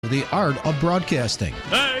the art of broadcasting.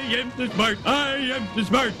 I am too smart. I am too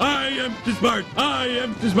smart. I am too smart. I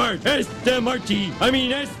am too smart. S-M-R-T. I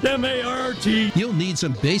mean S-M-A-R-T. You'll need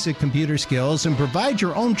some basic computer skills and provide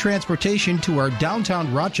your own transportation to our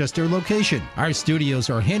downtown Rochester location. Our studios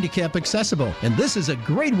are handicap accessible, and this is a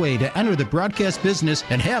great way to enter the broadcast business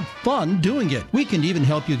and have fun doing it. We can even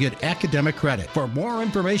help you get academic credit. For more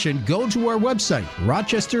information, go to our website,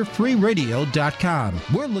 rochesterfreeradio.com.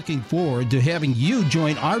 We're looking forward to having you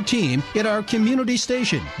join our team at our community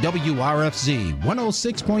station, WRFZ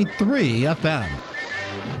 106.3 FM.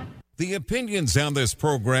 The opinions on this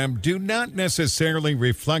program do not necessarily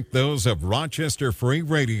reflect those of Rochester Free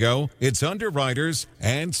Radio, its underwriters,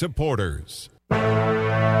 and supporters.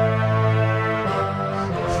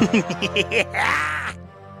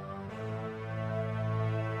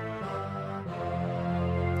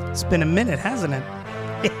 It's been a minute, hasn't it?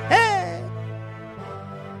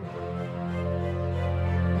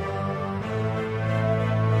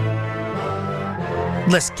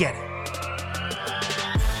 Let's get it.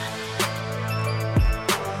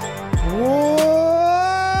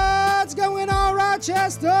 What's going on,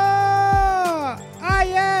 Rochester? I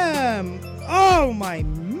am. Oh, my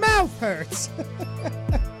mouth hurts.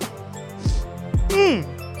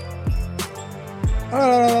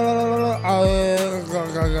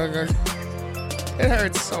 It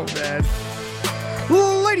hurts so bad.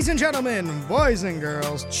 Ladies and gentlemen, boys and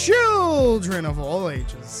girls, children of all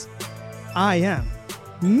ages, I am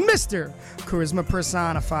Mr. Charisma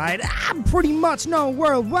Personified. I'm pretty much known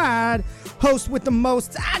worldwide. Host with the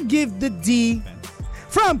most, I give the D.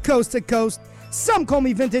 From coast to coast, some call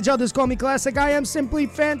me vintage, others call me classic. I am simply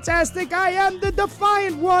fantastic. I am the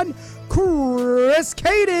defiant one, Chris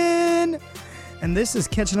Caden. And this is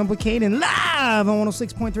Catching Up with Caden live on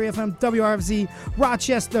 106.3 FM WRFZ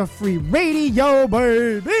Rochester Free Radio,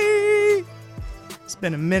 baby. It's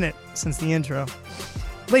been a minute since the intro.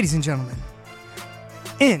 Ladies and gentlemen,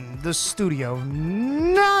 in the studio,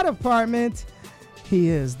 not apartment, he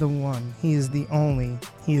is the one, he is the only,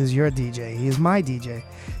 he is your DJ, he is my DJ.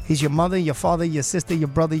 He's your mother, your father, your sister, your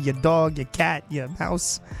brother, your dog, your cat, your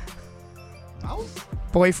mouse. Mouse?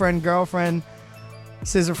 Boyfriend, girlfriend,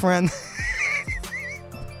 scissor friend.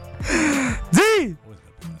 D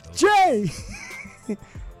J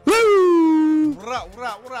Lou. Meow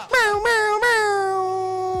meow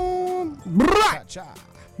meow. Brat.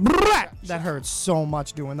 Brat. That hurts so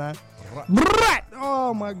much doing that. Brat.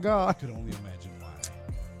 Oh my God. I could only imagine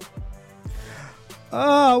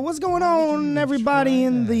why. What's going on, everybody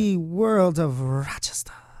in the world of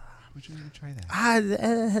Rochester? Would you even try that? I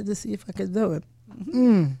had to see if I could do it.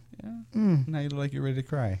 Yeah. Now you look like you're ready to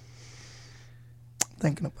cry.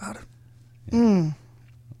 Thinking about it. Yeah.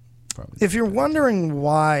 If you're wondering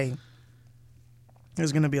why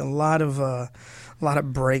there's going to be a lot of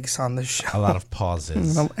breaks on the show, A lot of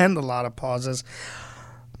pauses. and a lot of pauses.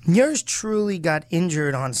 Yours truly got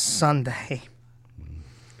injured on Sunday.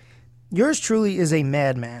 Yours truly is a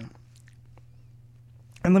madman.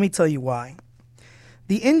 And let me tell you why.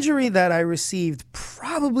 The injury that I received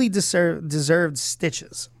probably deserved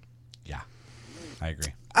stitches. Yeah, I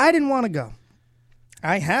agree. I didn't want to go.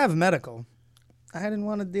 I have medical. I didn't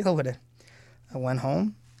want to deal with it. I went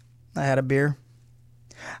home. I had a beer.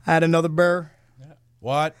 I had another beer. Yeah.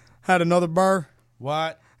 What? Had another beer.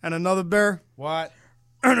 What? And another beer. What?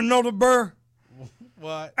 And another beer.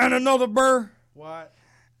 What? And another beer. What?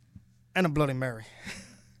 And a Bloody Mary.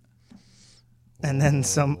 And then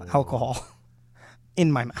some alcohol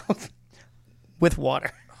in my mouth with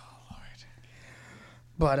water. Oh, Lord.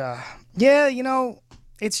 But, yeah, you know,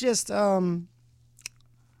 it's just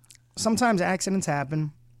sometimes accidents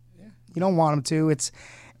happen. Yeah. You don't want them to.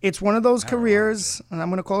 It's one of those careers, and I'm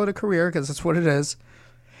going to call it a career because that's what it is.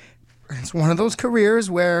 It's one of those careers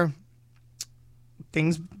where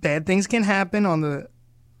bad things can happen on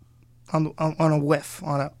a whiff,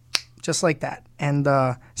 just like that, and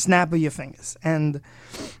snap of your fingers. And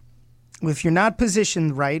if you're not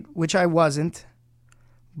positioned right, which I wasn't,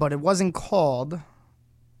 but it wasn't called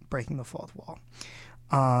breaking the fourth wall.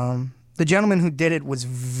 The gentleman who did it was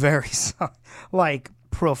very,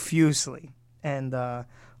 profusely, and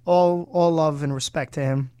all love and respect to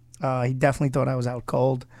him. He definitely thought I was out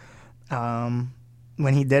cold.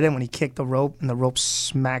 When he did it, when he kicked the rope and the rope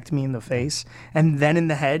smacked me in the face and then in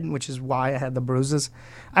the head, which is why I had the bruises.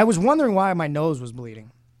 I was wondering why my nose was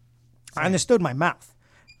bleeding. I understood my mouth.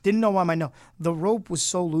 Didn't know why my nose. The rope was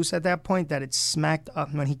so loose at that point that it smacked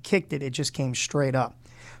up. When he kicked it, it just came straight up.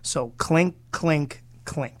 So clink, clink,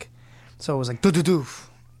 clink. So it was like doo-doo-doo.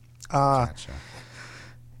 Gotcha.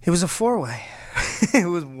 It was a four-way. It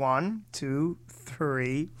was 1, 2,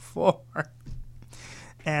 3, 4.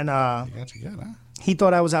 And You got you good, huh? he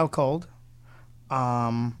thought I was out cold.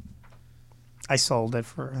 I sold it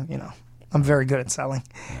for, I'm very good at selling.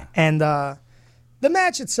 Yeah. And the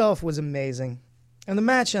match itself was amazing. And the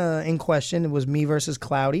match in question was me versus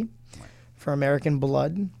Cloudy for American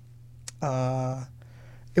Blood.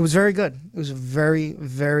 It was very good. It was very,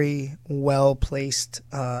 very well placed.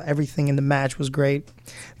 Everything in the match was great.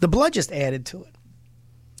 The blood just added to it.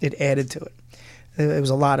 It added to it. There was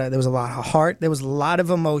a lot of heart. There was a lot of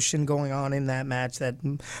emotion going on in that match that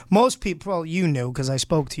most people, well, you knew because I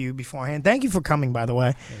spoke to you beforehand. Thank you for coming, by the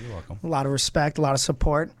way. Yeah, you're welcome. A lot of respect, a lot of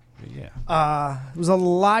support. Yeah. There was a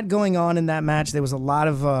lot going on in that match. There was a lot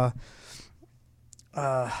of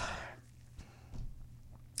I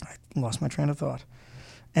lost my train of thought.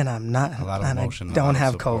 And I'm not. A lot of emotion. I don't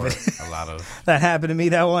have support, COVID. A lot of. That happened to me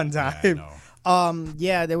that one time. Yeah, I know.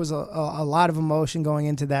 Yeah, there was a lot of emotion going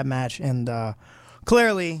into that match, and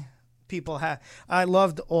clearly, people have. I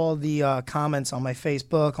loved all the comments on my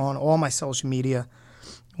Facebook, on all my social media,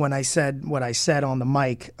 when I said what I said on the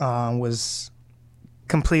mic was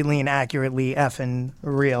completely and accurately effing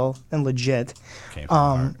real and legit. Came from the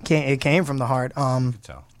heart. It came from the heart. You can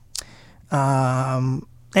tell.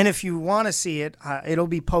 And if you want to see it, it'll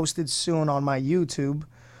be posted soon on my YouTube.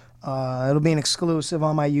 It'll be an exclusive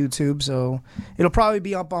on my YouTube, so it'll probably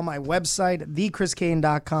be up on my website,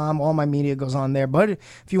 thechriskane.com. All my media goes on there. But if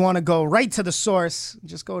you want to go right to the source,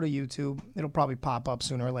 just go to YouTube. It'll probably pop up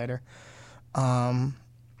sooner or later.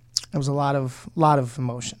 It was a lot of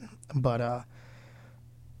emotion, but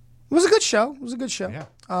it was a good show. It was a good show. Yeah,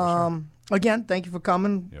 for sure. Again, thank you for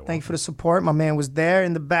coming. You're Thank you for the support. My man was there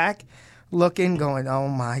in the back, looking, going, "Oh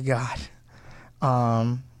my God."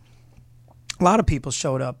 A lot of people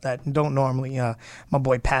showed up that don't normally. My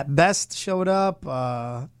boy Pat Best showed up.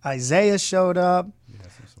 Isaiah showed up.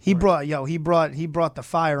 He brought the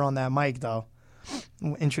fire on that mic though.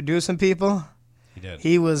 Introducing people. He did.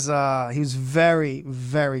 He was very,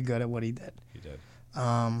 very good at what he did. He did.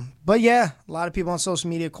 But yeah, a lot of people on social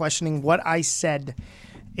media questioning what I said.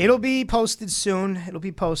 It'll be posted soon. It'll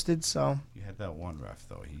be posted. So You had that one ref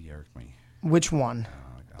though. He irked me. which one?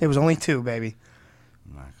 There was only two, baby.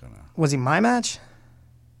 I'm not gonna. Was he my match?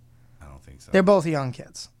 I don't think so. They're both young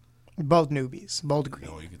kids, both newbies, both green.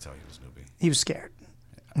 No, you could tell he was newbie. He was scared.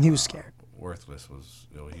 He was scared. Worthless was.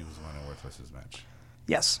 He was winning Worthless's match.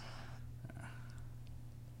 Yes.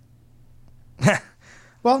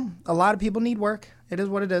 Well, a lot of people need work. It is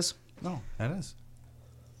what it is. No, that is.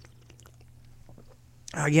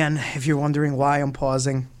 Again, if you're wondering why I'm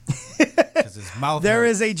pausing, Because his mouth. there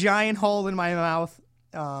hurts. is a giant hole in my mouth.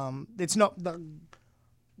 It's not. Oh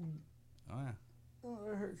yeah.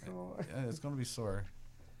 Yeah, it's gonna be sore.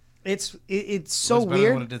 It's It so was better than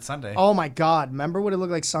weird. what it did Sunday. Oh my God! Remember what it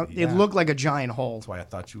looked like? It Yeah. looked like a giant hole. That's why I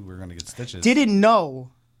thought you were gonna get stitches. Didn't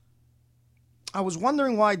know. I was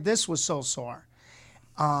wondering why this was so sore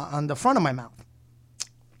on the front of my mouth.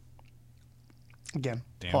 Again,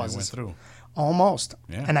 Damn, it pauses. went through. Almost.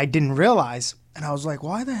 Yeah. And I didn't realize. And I was like,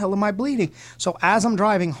 why the hell am I bleeding? So as I'm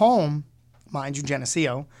driving home, mind you,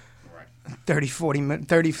 Geneseo,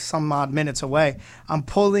 30 some odd minutes away, I'm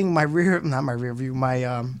pulling my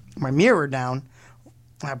my mirror down.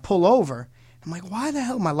 And I pull over. I'm like, why the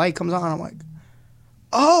hell? My light comes on. I'm like,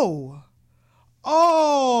 oh,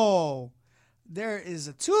 there is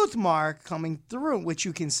a tooth mark coming through, which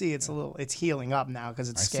you can see. It's healing up now because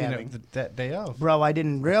it's I seen scabbing. it that day of. Bro, I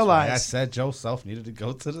didn't Why realize. I said Joe Self needed to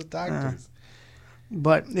go to the doctors.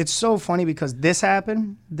 But it's so funny because this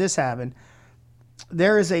happened.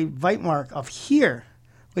 There is a bite mark up here,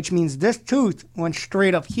 which means this tooth went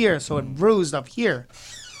straight up here, so it bruised up here.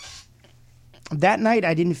 That night,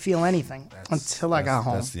 I didn't feel anything until I got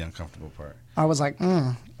home. That's the uncomfortable part. I was like,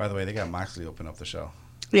 By the way, they got Moxley open up the show.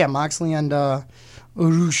 Yeah, Moxley and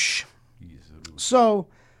Urush. So,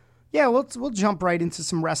 yeah, we'll jump right into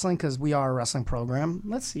some wrestling because we are a wrestling program.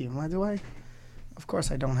 Let's see. Do I? Of course,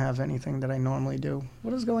 I don't have anything that I normally do.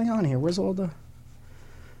 What is going on here? Where's all the?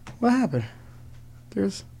 What happened?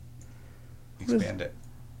 There's. Expand it.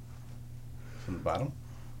 From the bottom?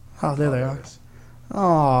 Oh, there they There are. it is.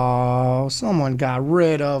 Oh, someone got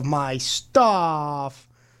rid of my stuff.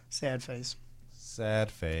 Sad face.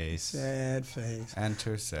 Sad face. Sad face.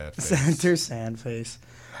 Enter sad face. Center sad face.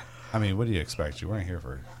 I mean, what do you expect? You weren't here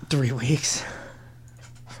for 3 weeks.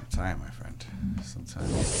 some time, my friend. Some time.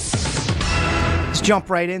 Let's jump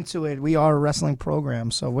right into it. We are a wrestling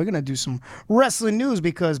program, so we're going to do some wrestling news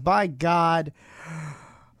because, by God,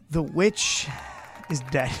 the witch is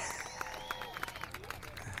dead.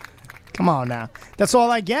 Come on now. That's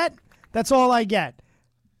all I get? That's all I get.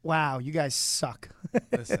 Wow, you guys suck.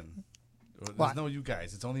 Listen, there's What? no you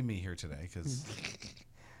guys. It's only me here today because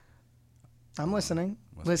I'm listening.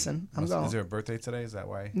 Listen, I'm going. Is there a birthday today? Is that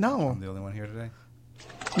why? No. I'm the only one here today.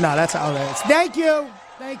 No, that's how that is. Thank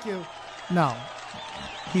you. No,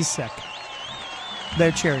 he's sick.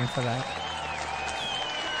 They're cheering for that.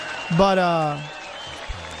 But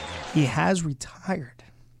he has retired.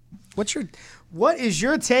 What is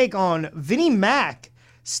your take on Vinnie Mac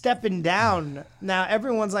stepping down? Now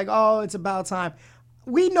everyone's like, "Oh, it's about time."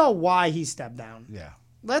 We know why he stepped down. Yeah.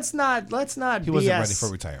 Let's not He BS. wasn't ready for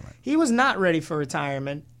retirement. He was not ready for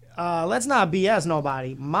retirement. Let's not BS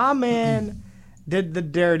nobody. My man did the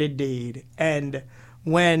dirty deed. And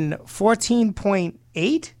when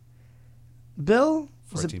 14.8 Bill?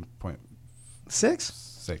 Was it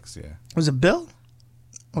 14.6, 6? yeah. Was it Bill?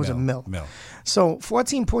 Or was it Mill? Mill. So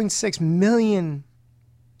 14.6 million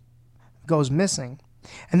goes missing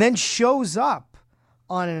and then shows up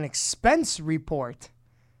on an expense report.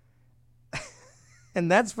 And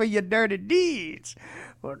that's for your dirty deeds.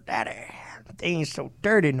 Well, daddy, they ain't so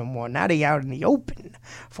dirty no more. Now they out in the open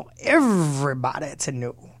for everybody to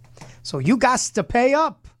know. So you got to pay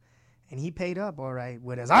up. And he paid up, all right,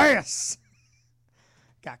 with his ass.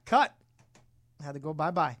 Got cut. Had to go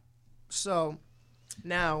bye-bye. So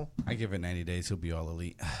now. I give it 90 days. He'll be all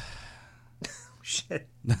elite. Shit.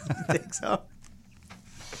 You think so?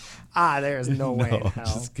 There's no way in hell. I'm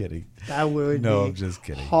just kidding. That would No, be I'm just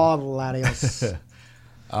kidding. hilarious.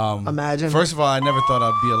 Imagine. First of all, I never thought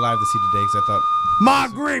I'd be alive to see the day because I thought my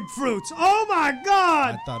grapefruits. Oh, my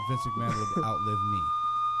God. I thought Vince McMahon would outlive me.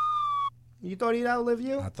 You thought he'd outlive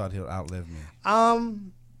you? I thought he'll outlive me. I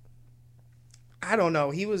don't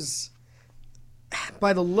know. He was,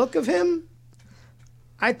 by the look of him,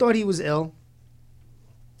 I thought he was ill.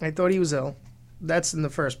 That's in the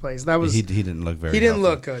first place. That was He didn't look very. He didn't healthy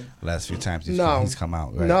look good. Last few times he's come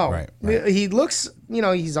out. Right, no. Right. He looks,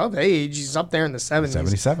 he's of age. He's up there in the 70s.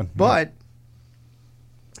 77. But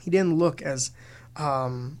he didn't look as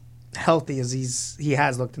healthy as he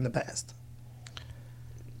has looked in the past.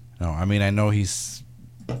 No, I mean, I know he's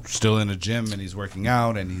still in the gym and he's working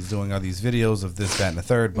out and he's doing all these videos of this, that, and the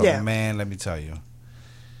third. But man, let me tell you,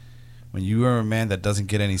 when you are a man that doesn't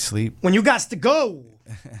get any sleep, when you got to go,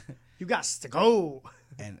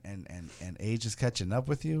 and age is catching up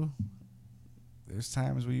with you, there's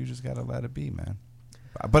times where you just gotta let it be, man.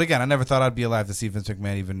 But again, I never thought I'd be alive to see Vince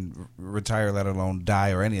McMahon even retire, let alone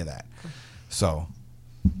die or any of that. So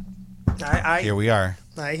here we are.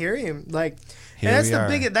 I hear you. Like. Here And we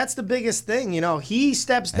are. That's the biggest thing, He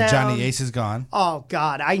steps down. And Johnny Ace is gone. Oh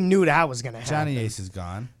God, I knew that was gonna happen. Johnny Ace is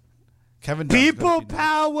gone. Kevin Dunn's People gonna be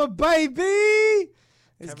power, baby.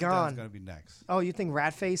 It's Kevin gone. Dunn's gonna be next. Oh, you think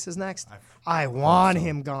Ratface is next? I want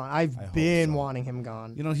him gone. I've been wanting him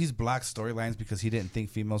gone. He's blocked storylines because he didn't think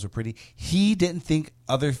females were pretty. He didn't think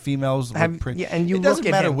other females were pretty. Yeah, and you it doesn't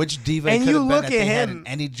look at matter him. which diva And it could you have been look that at they had him. in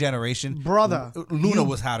any generation. Brother, Luna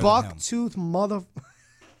was hotter than him. Buck-tooth mother.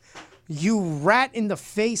 You rat in the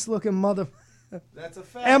face looking mother. That's a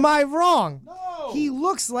fact. Am I wrong? No. He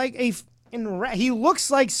looks like he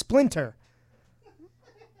looks like Splinter.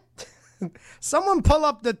 Someone pull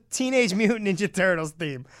up the Teenage Mutant Ninja Turtles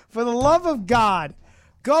theme. For the love of God,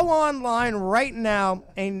 go online right now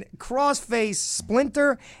and cross-face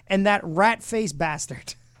Splinter and that rat-face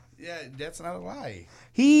bastard. Yeah, that's not a lie.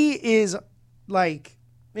 He is like,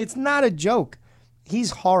 it's not a joke.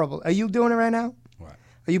 He's horrible. Are you doing it right now? What?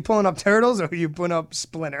 Are you pulling up Turtles or are you putting up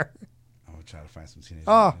Splinter? I'm gonna try to find some teenage.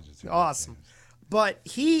 Oh, Ninja Turtles awesome. things. But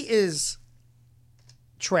he is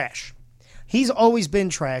trash. He's always been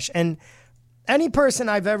trash. And any person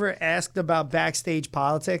I've ever asked about backstage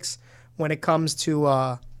politics when it comes to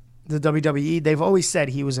the WWE, they've always said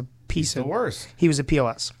he was a piece of... the worst. He was a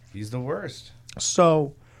POS. He's the worst.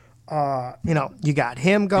 So, you got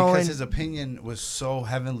him going... Because his opinion was so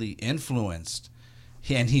heavily influenced,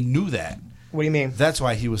 and he knew that. What do you mean? That's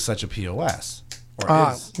why he was such a POS.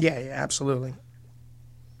 Or is. Yeah, absolutely.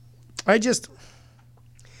 I just...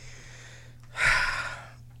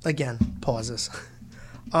 Again, pauses.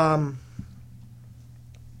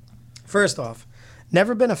 First off,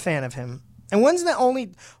 never been a fan of him. And when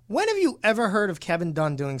have you ever heard of Kevin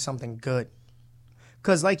Dunn doing something good?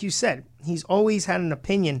 Because like you said, he's always had an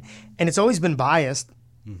opinion, and it's always been biased.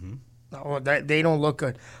 Mm-hmm. Oh, they don't look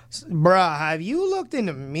good. Bruh, have you looked in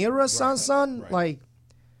the mirror, son? Right. Like,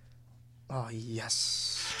 oh,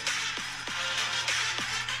 yes.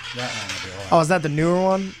 That one will be all right. Oh, is that the newer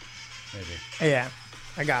one? Maybe. Yeah,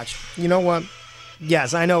 I got you. You know what?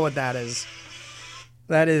 Yes, I know what that is.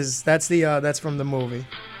 That's from the movie.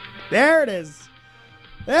 There it is.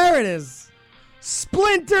 There it is.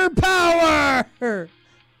 Splinter Power!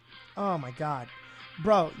 Oh my God.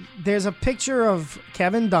 Bro, there's a picture of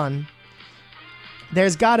Kevin Dunn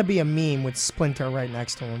There's got to be a meme with Splinter right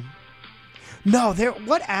next to him. No, there.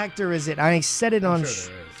 What actor is it? I said it on.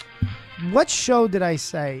 Sure there is. What show did I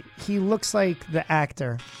say? He looks like the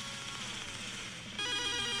actor.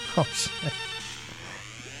 Oh shit.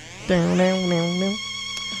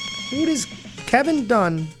 Who does Kevin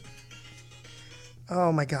Dunn?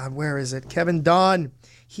 Oh my God, where is it? Kevin Dunn.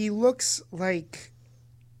 He looks like.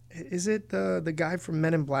 Is it the guy from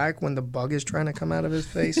Men in Black when the bug is trying to come out of his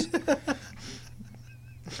face?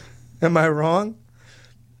 Am I wrong?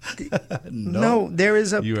 No, there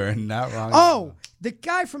is a. You are not wrong. Oh, the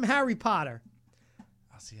guy from Harry Potter.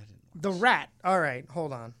 I'll see. I didn't. The rat. All right,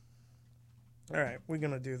 hold on. All right, we're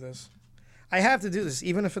going to do this. I have to do this,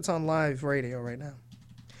 even if it's on live radio right now.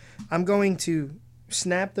 I'm going to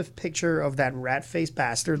snap the picture of that rat-faced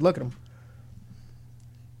bastard. Look at him.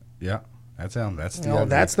 Yeah, that's him. That's the. Oh,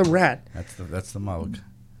 that's the rat. That's the mug.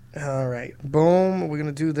 All right, boom. We're going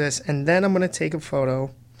to do this, and then I'm going to take a photo.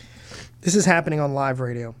 This is happening on live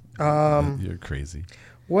radio. You're crazy.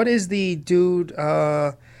 What is the dude?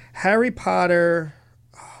 Harry Potter.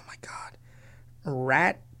 Oh my God,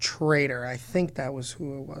 Rat Trader. I think that was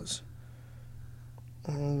who it was.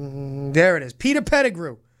 There it is, Peter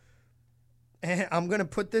Pettigrew. And I'm gonna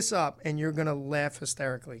put this up, and you're gonna laugh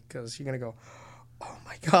hysterically because you're gonna go, "Oh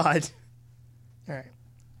my God!" All right,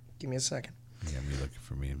 give me a second. Yeah, me looking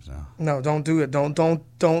for memes now. No, don't do it. Don't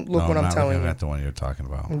look what I'm telling you. Not the one you're talking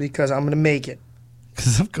about. Because I'm gonna make it.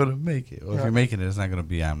 Because I'm gonna make it. Well, if you're making it, it's not gonna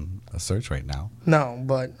be on a search right now. No,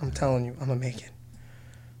 but I'm telling you, I'm gonna make it.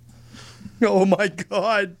 Oh my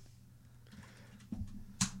God.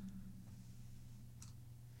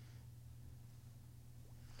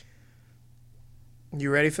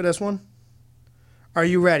 You ready for this one? Are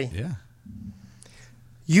you ready? Yeah.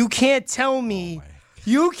 You can't tell me.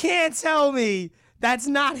 You can't tell me that's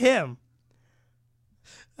not him.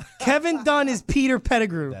 Kevin Dunn is Peter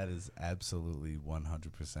Pettigrew. That is absolutely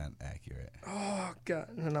 100% accurate. Oh,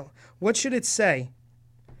 God. No. What should it say?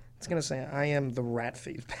 It's going to say, I am the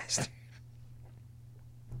rat-faced bastard.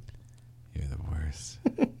 You're the worst.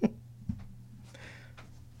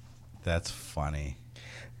 That's funny.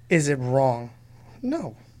 Is it wrong?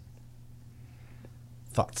 No.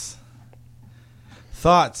 Thoughts?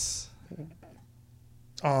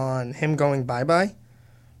 On him going bye-bye?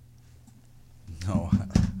 No,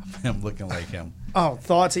 I'm looking like him. Oh,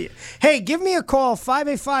 thoughts. Hey, give me a call,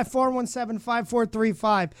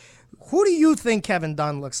 585-417-5435. Who do you think Kevin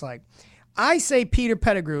Dunn looks like? I say Peter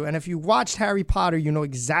Pettigrew, and if you watched Harry Potter, you know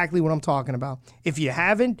exactly what I'm talking about. If you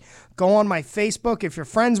haven't, go on my Facebook. If you're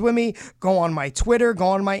friends with me, go on my Twitter, go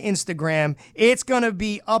on my Instagram. It's going to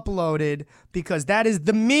be uploaded because that is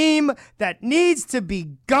the meme that needs to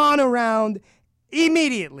be gone around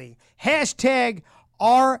immediately. Hashtag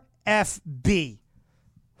RFB.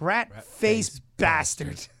 Rat-faced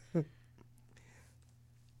bastard.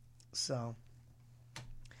 So,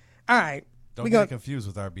 all right. Don't get confused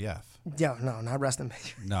with RBF. Yeah, no, not rest in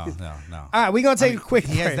bitch. No. All right, we're going to take a quick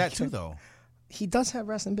break. He has that too, though. He does have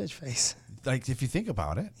rest in bitch face. Like, if you think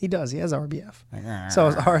about it. He does. He has RBF. So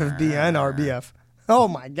it's RFB and RBF. Oh,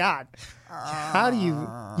 my God. How do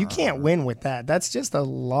you can't win with that. That's just a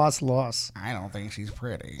loss. I don't think she's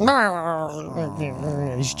pretty.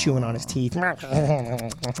 He's chewing on his teeth. He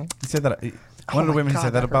said that. One of the women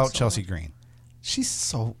said that about Chelsea Green. She's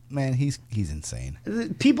so, man, he's insane.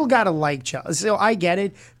 People got to like Chelsea. So I get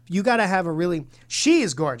it. You got to have a really, she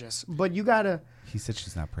is gorgeous, but you got to. He said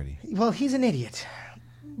she's not pretty. Well, he's an idiot.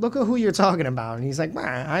 Look at who you're talking about. And he's like,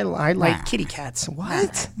 I like kitty cats.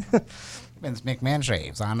 What? Vince McMahon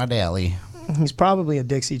shaves on a daily. He's probably a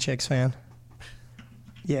Dixie Chicks fan.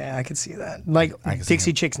 Yeah, I could see that. Like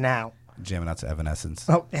Dixie Chicks now. Jamming out to Evanescence.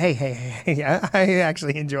 Oh, hey. Yeah, I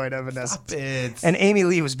actually enjoyed Evanescence. Stop it. And Amy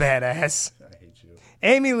Lee was badass. I hate you.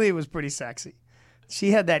 Amy Lee was pretty sexy.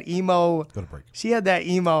 She had that emo. Go to break. She had that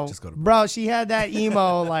emo. Just go to break. Bro, she had that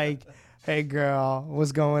emo like, hey, girl,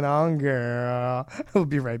 what's going on, girl? We'll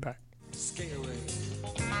be right back.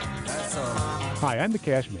 Hi, I'm the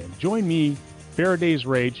Cash Man. Join me, Faraday's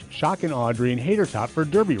Rage, Shock and Audrey, and Hater Top for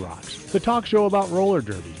Derby Rocks, the talk show about roller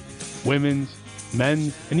derby, women's,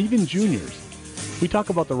 men's, and even juniors. We talk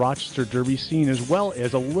about the Rochester Derby scene as well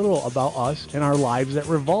as a little about us and our lives that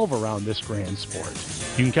revolve around this grand sport.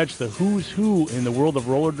 You can catch the who's who in the world of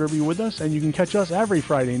roller derby with us, and you can catch us every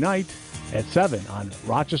Friday night at 7 on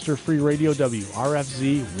Rochester Free Radio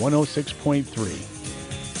WRFZ 106.3.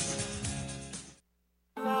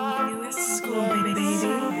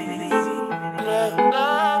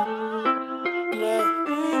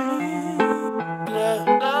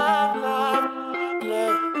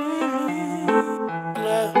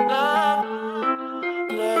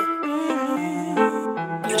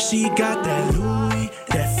 She got that Louis,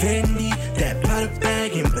 that Fendi, that Prada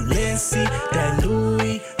bag in Balenci. That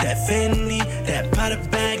Louis, that Fendi, that Prada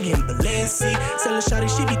bag in Balenci. Tell her shawty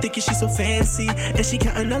she be thinking she so fancy, and she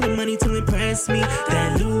counting all the money to impress me.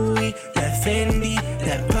 That Louis, that Fendi,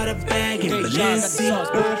 that Prada bag in Balenci.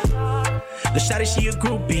 The shawty, she a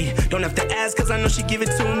groupie. Don't have to ask, cause I know she give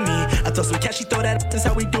it to me. I throw some cash, she throw that, that's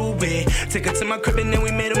how we do it. Take her to my crib and then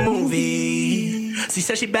we made a movie. She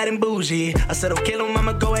said she bad and bougie. I said, okay, little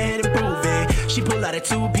mama, go ahead and prove it. She pull out a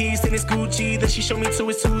 2-piece and it's Gucci. Then she showed me to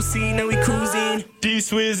his 2C, now we cruising.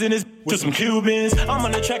 D-Swizz in his to some Cubans. I'm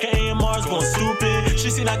on the track of AMRs going stupid. She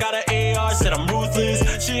seen I got an AR, said I'm ruthless.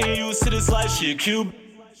 She ain't used to this life, she a Cuban.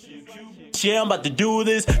 Yeah, I'm about to do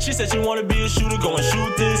this. She said she wanna be a shooter, go and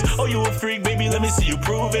shoot this. Oh, you a freak, baby, let me see you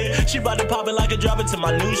prove it. She about to pop it like a drop it to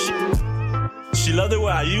my new shit. She loved it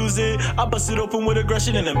where I use it. I bust it open with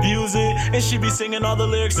aggression and abuse it. And she be singing all the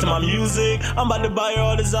lyrics to my music. I'm about to buy her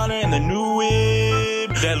all designer and the new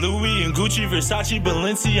whip. That Louis and Gucci, Versace,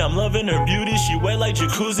 Balenci. I'm loving her beauty. She wet like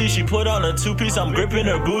jacuzzi. She put on a 2-piece. I'm gripping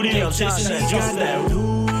her booty. I'm chasing that juice. That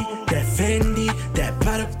Louis, that Fendi, that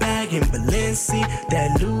Prada bag in Balenci.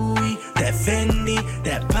 That Louis, that Fendi,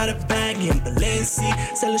 that Prada bag in Balenci.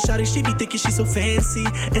 Tell her shawty she be thinking she so fancy,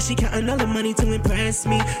 and she counting all the money to impress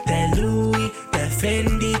me. That Louis, that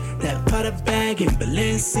Fendi, that Prada bag in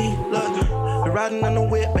Balenci. Look, we're riding on the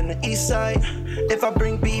whip in the east side. If I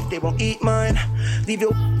bring beef, they won't eat mine. Leave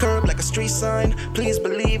your curb like a street sign. Please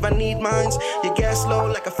believe I need mines. Your gas low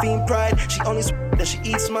like a fiend pride. She only that she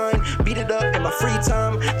eats mine. Beat it up in my free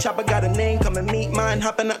time. Chopper got a name, come and meet mine.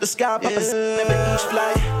 Hopping out the sky, pop never each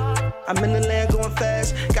flight. I'm in the land going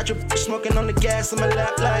fast. Got your bitch smoking on the gas in my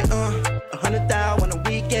lap like 100,000 on a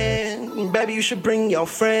weekend. Baby, you should bring your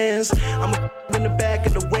friends. I'm in the back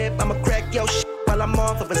of the whip. I'ma crack your shit while I'm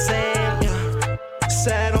off of a sand. Yeah.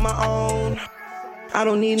 Sad on my own. I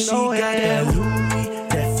don't need no help. She got that Louis,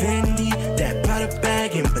 that Fendi, that Prada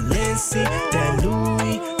bag in Balenci. That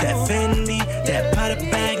Louis, that Fendi, that Prada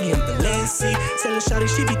bag in Balenci. Tell her shawty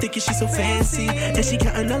she be thinking she so fancy, and she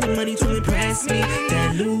counting all the money to impress me.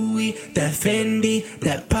 That Louis, that Fendi,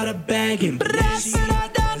 that Prada bag in Balenci.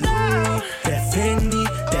 That Louis, that Fendi,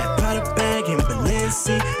 that Prada bag in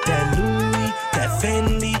Balenci. That Louis, that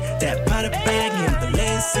Fendi, that Prada bag in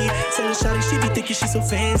Balenci. Tell her shawty she be thinking she so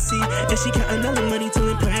fancy, and she counting all the money to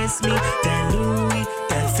impress me. That Louis,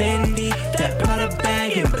 that Fendi, that Prada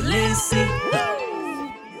bag in Balenci.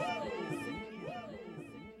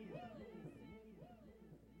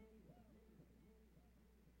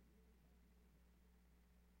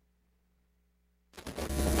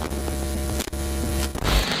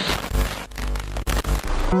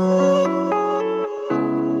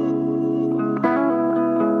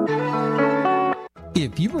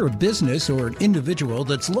 If you're a business or an individual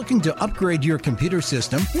that's looking to upgrade your computer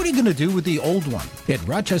system, what are you going to do with the old one? At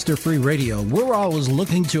Rochester Free Radio, we're always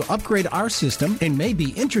looking to upgrade our system and may be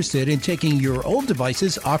interested in taking your old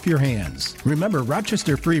devices off your hands. Remember,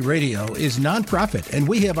 Rochester Free Radio is nonprofit and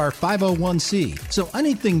we have our 501c, so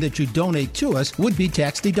anything that you donate to us would be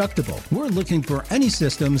tax deductible. We're looking for any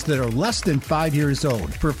systems that are less than 5 years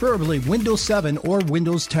old, preferably Windows 7 or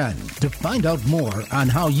Windows 10. To find out more on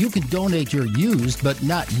how you can donate your used but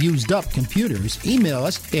not used up computers, email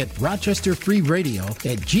us at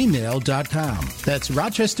rochesterfreeradio@gmail.com. That's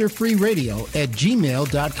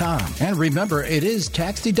rochesterfreeradio@gmail.com. And remember, it is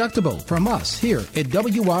tax deductible from us here at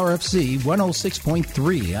WRFC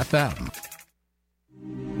 106.3 FM.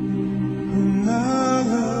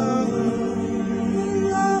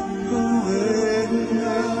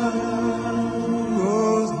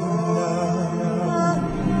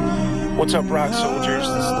 What's up, rock soldiers?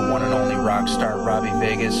 This is the one and only rock star Robbie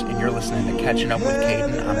Vegas, and you're listening to Catching Up with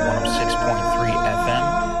Caden on 106.3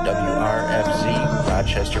 FM, WRFZ,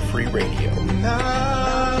 Rochester Free Radio.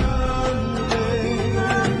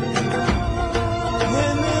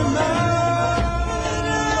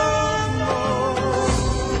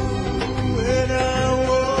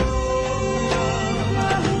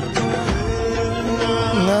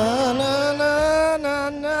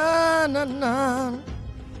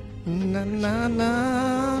 Na na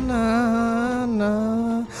na na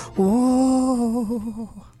na. Whoa.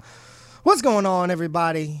 What's going on,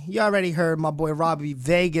 everybody? You already heard my boy Robbie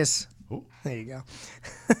Vegas. Ooh. There you go.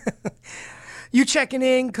 You checking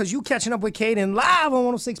in because you catching up with Caden live on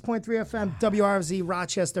 106.3 FM WRFZ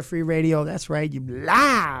Rochester Free Radio. That's right, you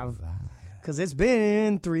live. Because it's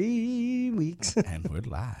been 3 weeks. And we're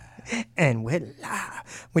live. And we're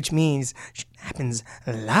live, which means shit happens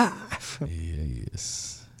live. Yes.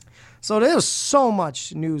 So there's so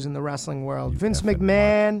much news in the wrestling world. Vince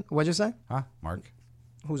McMahon, what'd you say? Huh? Mark?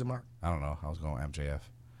 Who's a Mark? I don't know. I was going MJF.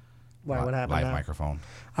 Why? What happened? Live now? microphone.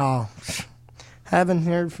 Oh, haven't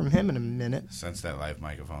heard from him in a minute. Since that live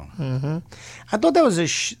microphone. Mm-hmm. I thought that was a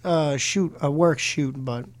work shoot,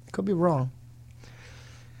 but could be wrong.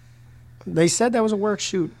 They said that was a work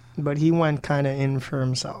shoot, but he went kind of in for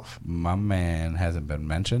himself. My man hasn't been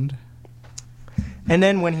mentioned. And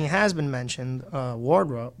then when he has been mentioned,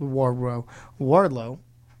 Wardlow,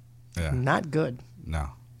 Yeah. not good. No.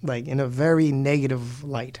 Like in a very negative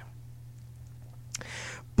light.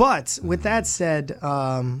 But with that said,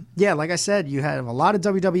 like I said, you have a lot of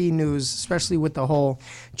WWE news, especially with the whole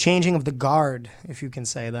changing of the guard, if you can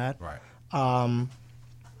say that. Right.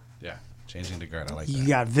 Yeah, changing the guard. I like that. You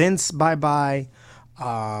got Vince, bye-bye.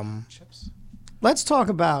 Let's talk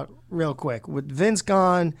about, real quick, with Vince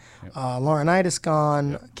gone, Laurinaitis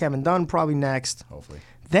gone, Kevin Dunn probably next. Hopefully.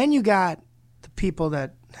 Then you got the people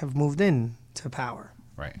that have moved in to power.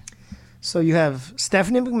 Right. So you have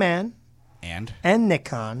Stephanie McMahon And Nick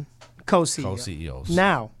Khan, co-CEOs.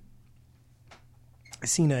 Now, I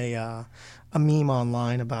seen a meme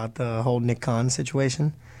online about the whole Nick Khan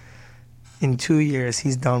situation. In 2 years,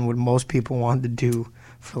 he's done what most people wanted to do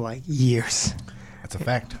for like years. That's a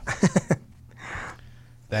fact.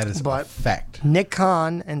 That is a fact. Nick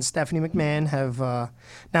Khan and Stephanie McMahon have...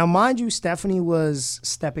 now, mind you, Stephanie was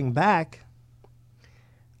stepping back.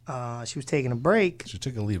 She was taking a break. She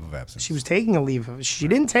took a leave of absence. She was taking a leave. She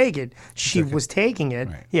didn't take it. She was taking it.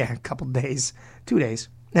 Right. Yeah, a couple days, 2 days.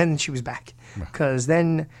 And then she was back. Because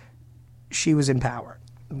then she was in power.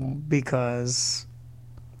 Because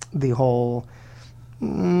the whole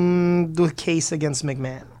the case against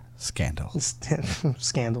McMahon. Scandal.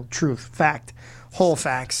 Scandal. Truth. Fact. Whole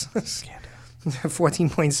facts. Scandal.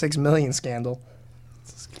 14.6 million scandal.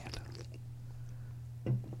 It's a scandal.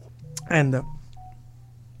 And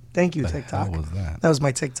thank you, TikTok. What was that? That was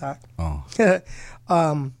my TikTok. Oh.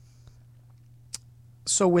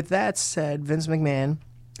 So with that said, Vince McMahon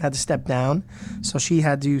had to step down, so she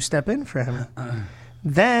had to step in for him.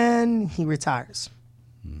 Then he retires.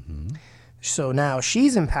 Mm-hmm. So now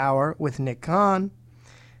she's in power with Nick Khan,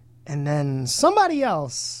 and then somebody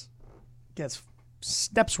else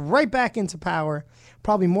steps right back into power,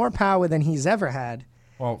 probably more power than he's ever had.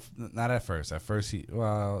 Well, not at first. At first,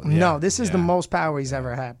 No, this is the most power he's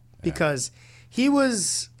ever had because he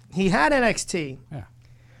had NXT,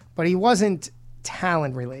 but he wasn't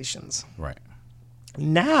talent relations. Right.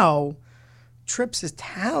 Now, Trips is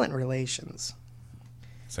talent relations.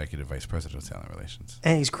 Executive Vice President of Talent Relations.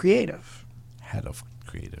 And he's creative. Head of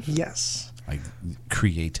creative. Yes. Like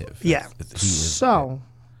creative. Yeah. He is. So,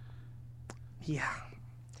 yeah.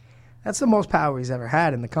 That's the most power he's ever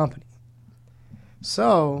had in the company.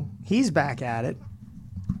 So, he's back at it.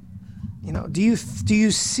 You know, do you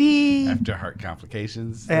see... After heart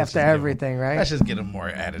complications. After everything, right? Let's just get him more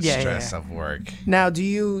added stress of work. Now, do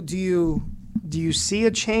you see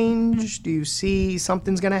a change? Do you see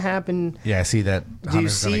something's going to happen? Yeah, I see that. Do you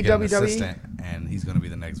see WWE? An assistant, and he's going to be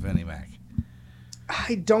the next Vinnie Mac.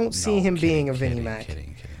 I don't see him being a Vinnie Mac.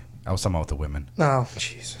 Kidding. I was talking about the women. Oh,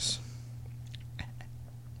 Jesus. I'm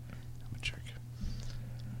a jerk.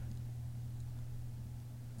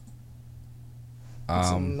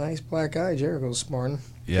 That's a nice black eye Jericho's sporting.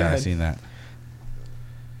 Yeah, I seen that.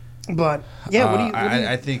 But yeah, what do you?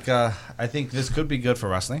 I think this could be good for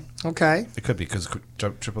wrestling. Okay, it could be because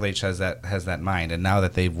Triple H has that mind, and now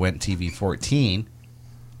that they've went TV 14,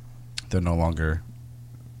 they're no longer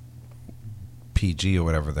PG or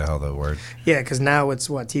whatever the hell the word. Yeah, because now it's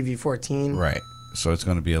what, TV 14, right? So it's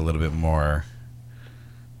going to be a little bit more.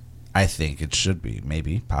 I think it should be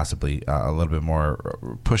maybe possibly a little bit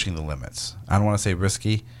more pushing the limits. I don't want to say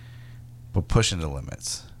risky, but pushing the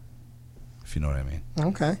limits. If you know what I mean.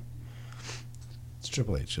 Okay. It's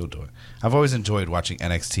Triple H. He'll do it. I've always enjoyed watching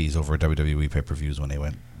NXTs over WWE pay-per-views when they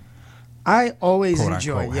went. I always quote,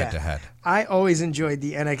 enjoyed unquote, head to head. I always enjoyed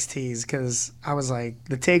the NXTs because I was like,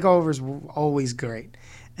 the takeovers were always great,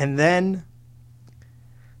 and then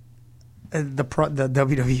the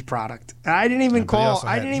WWE product. I didn't even call.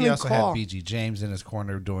 He also had BG James in his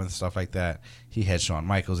corner doing stuff like that. He had Shawn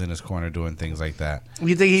Michaels in his corner doing things like that.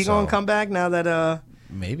 You think he's gonna come back now that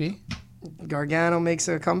maybe Gargano makes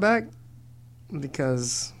a comeback?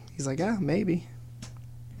 Because he's like, yeah, maybe.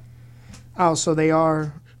 Oh, so they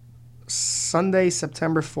are Sunday,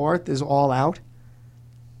 September 4th is All Out.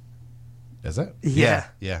 Is it? Yeah.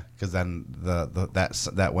 Yeah. Because then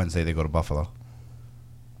that Wednesday they go to Buffalo.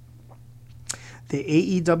 The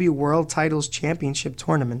AEW World Titles Championship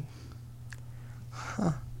Tournament.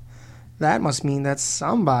 Huh. That must mean that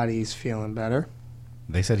somebody's feeling better.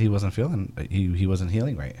 They said he wasn't feeling. He wasn't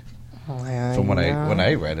healing right. From when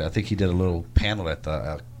I read it, I think he did a little panel at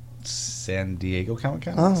the San Diego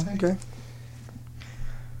Comic-Con. Oh, okay.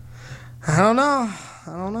 I don't know.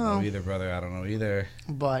 I don't know either, brother. I don't know either.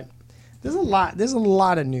 But there's a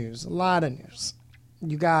lot of news.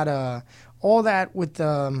 You got all that with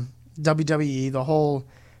WWE, the whole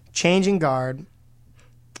changing guard.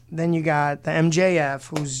 Then you got the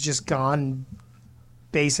MJF, who's just gone,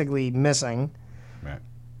 basically missing. Right.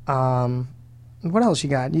 What else you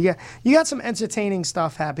got? You got some entertaining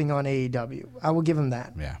stuff happening on AEW. I will give him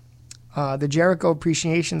that. Yeah. The Jericho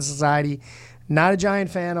Appreciation Society, not a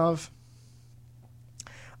giant fan of.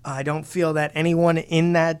 I don't feel that anyone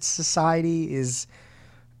in that society is,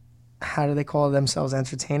 how do they call themselves,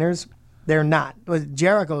 entertainers? They're not.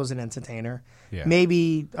 Jericho's an entertainer. Yeah.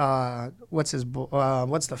 Maybe, what's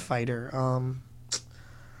the fighter?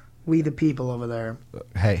 We the People over there.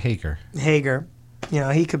 Hager.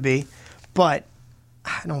 He could be. But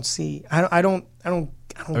I don't see, I don't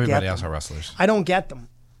Everybody get else them. are wrestlers. I don't get them.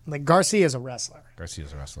 Like, Garcia's a wrestler.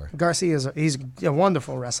 He's a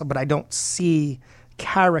wonderful wrestler, but I don't see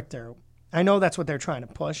character. I know that's what they're trying to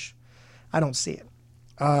push. I don't see it.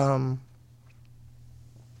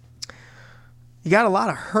 You got a lot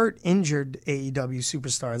of hurt, injured AEW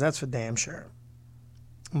superstars. That's for damn sure.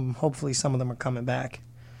 Hopefully some of them are coming back.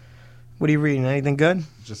 What are you reading? Anything good?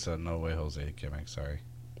 Just a No Way Jose gimmick. Sorry.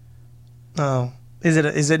 Oh, is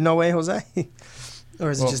it No Way Jose, or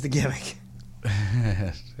is it just a gimmick?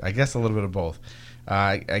 I guess a little bit of both.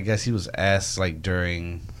 I guess he was asked like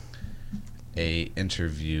during a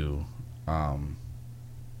interview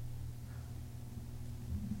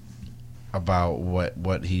about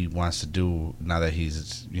what he wants to do now that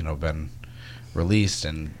he's been released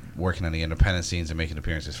and working on the independent scenes and making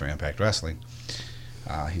appearances for Impact Wrestling.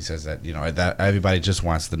 He says that that everybody just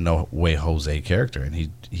wants the No Way Jose character, and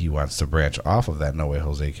he wants to branch off of that No Way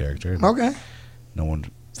Jose character. Okay. No one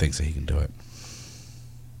thinks that he can do it.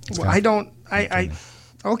 Well, I don't.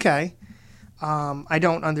 Okay. I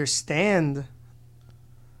don't understand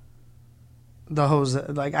the Jose.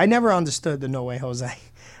 Like, I never understood the No Way Jose.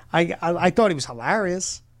 I thought he was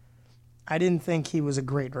hilarious. I didn't think he was a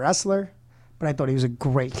great wrestler, but I thought he was a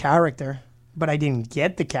great character. But I didn't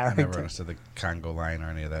get the character. I never understood the Congo line or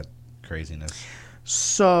any of that craziness.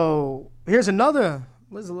 So here's another.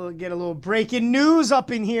 Let's get a little breaking news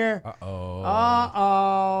up in here.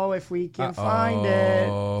 Uh-oh. If we can find it.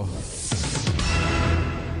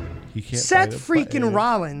 Seth freaking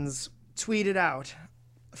Rollins tweeted out,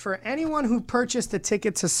 "For anyone who purchased a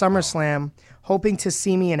ticket to SummerSlam hoping to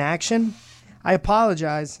see me in action, I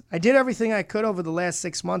apologize. I did everything I could over the last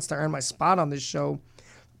 6 months to earn my spot on this show,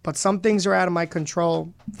 but some things are out of my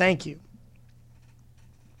control. Thank you."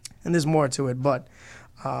 And there's more to it, but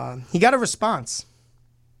he got a response.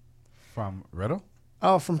 From Riddle?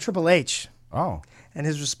 Oh, from Triple H. Oh. And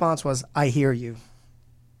his response was, "I hear you."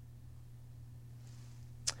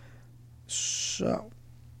 So,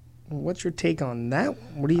 what's your take on that?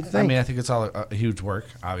 What do you think? I mean, I think it's all a huge work,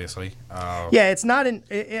 obviously. Yeah, it's not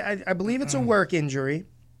I believe it's a work injury.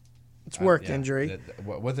 It's work injury.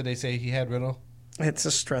 What did they say he had, Riddle? It's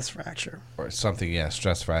a stress fracture. Or something, yeah,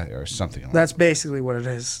 stress fracture or something. That's basically what it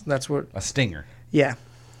is. That's what. A stinger. Yeah.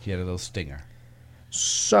 He had a little stinger.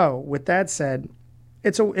 So, with that said,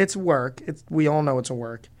 it's work. We all know it's a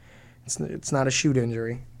work. It's not a shoot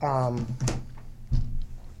injury.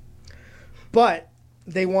 But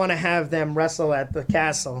they want to have them wrestle at the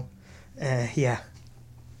castle. Yeah.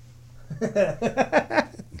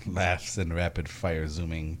 Laughs and rapid fire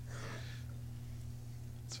zooming.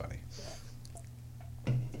 It's funny.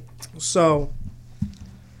 So.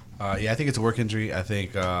 Yeah, I think it's a work injury. I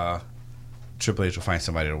think Triple H will find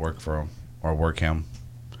somebody to work for him or work him.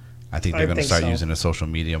 I think they're going to start using the social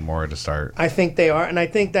media more to start. I think they are, and I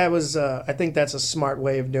think that was. I think that's a smart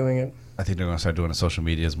way of doing it. I think they're going to start doing the social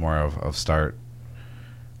medias more of start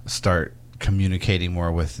communicating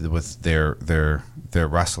more with their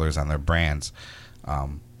wrestlers on their brands.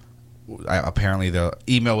 Apparently, the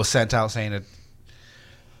email was sent out saying that.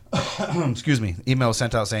 Excuse me. Email was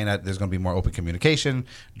sent out saying that there's going to be more open communication.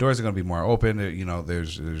 Doors are going to be more open.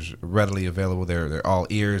 There's readily available. They're all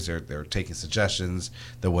ears. They're taking suggestions.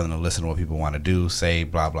 They're willing to listen to what people want to do, say,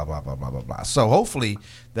 blah blah blah blah blah blah blah. So hopefully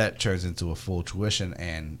that turns into a full tuition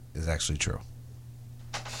and is actually true.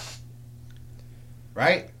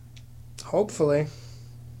 Right? Hopefully.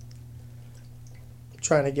 I'm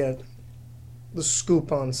trying to get the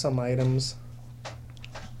scoop on some items.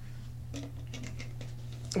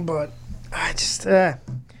 But I just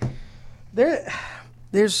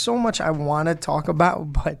there's so much I want to talk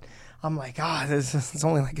about, but I'm like, it's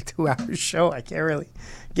only like a 2-hour show. I can't really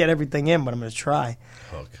get everything in, but I'm gonna try.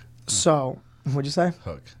 Hook. So, what'd you say?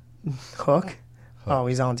 Hook. Hook? Oh,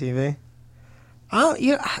 he's on TV.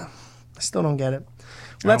 I still don't get it.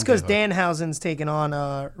 Well, that's because Danhausen's taking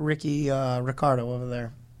on Ricky Ricardo over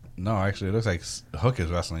there. No, actually, it looks like Hook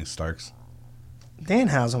is wrestling Starks.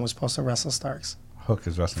 Danhausen was supposed to wrestle Starks. Hook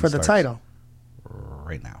is wrestling for the Starks title.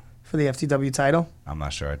 Right now. For the FTW title? I'm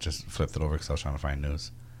not sure. I just flipped it over because I was trying to find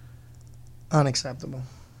news. Unacceptable.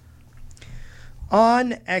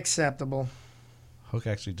 Unacceptable. Hook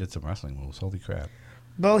actually did some wrestling moves. Holy crap.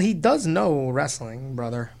 Well, he does know wrestling,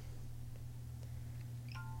 brother.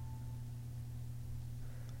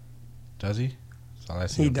 Does he? So all I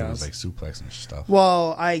see him do is like suplex and stuff.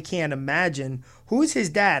 Well, I can't imagine. Who's his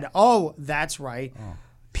dad? Oh, that's right. Oh.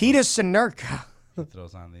 Peter Sinerka. He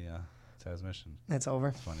throws on the transmission. It's over.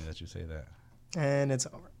 It's funny that you say that. And it's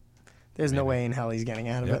over. There's no way in hell he's getting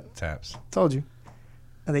out of it. Taps. Told you.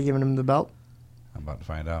 Are they giving him the belt? I'm about to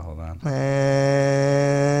find out. Hold on.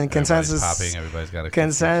 And consensus. Everybody's popping. Everybody's got a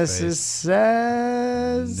consensus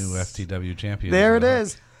says new FTW champion. There it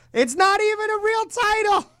is. It's not even a real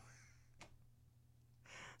title.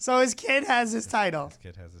 So his kid has his title. His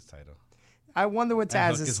kid has his title. I wonder what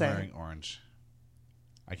Taz is saying. Wearing orange.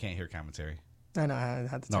 I can't hear commentary. I know. I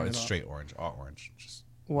had to no, it's straight orange. All orange. Just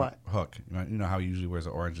what? Hook. You know how he usually wears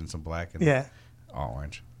orange and some black? And yeah. All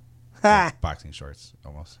orange. Ha! Like boxing shorts,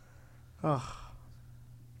 almost. Oh.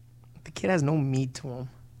 The kid has no meat to him.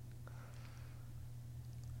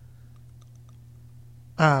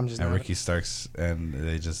 I'm just. And Ricky Starks, and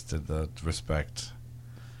they just did the respect.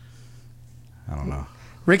 I don't know.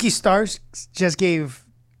 Ricky Starks just gave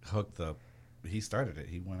Hook he started it.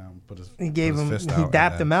 He went out and put his fist out. He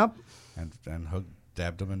dapped him up. And Hook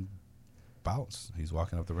dabbed him and bounced. He's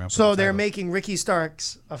walking up the ramp. So they're making Ricky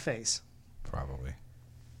Starks a face. Probably.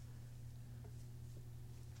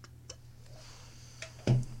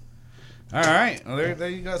 All right. Well, there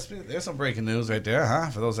you go. There's some breaking news right there,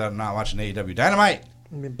 huh? For those that are not watching AEW Dynamite.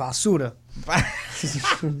 I mean, basura.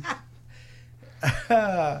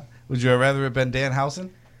 Would you have rather have been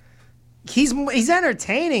Danhausen? He's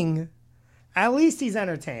entertaining. At least he's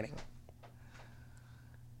entertaining.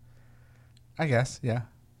 I guess, yeah.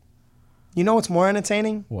 You know what's more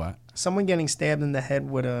entertaining? What? Someone getting stabbed in the head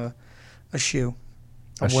with a shoe.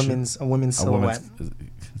 A women's silhouette.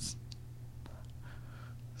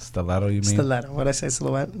 Stiletto, you mean? Stiletto. What did I say?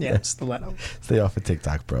 Silhouette? Yeah, stiletto. Stay off of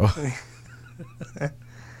TikTok, bro.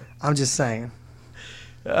 I'm just saying.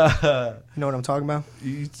 You know what I'm talking about?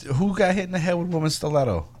 Who got hit in the head with a woman's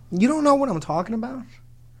stiletto? You don't know what I'm talking about?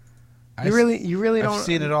 You really don't. I've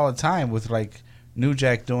seen it all the time with like New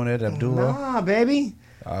Jack doing it, Abdullah. Nah, baby.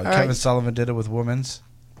 Kevin Sullivan did it with women's.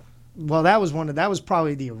 Well, that was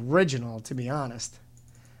probably the original, to be honest.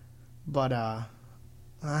 But I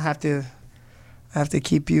have to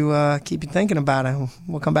keep you thinking about it.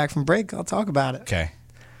 We'll come back from break. I'll talk about it. Okay.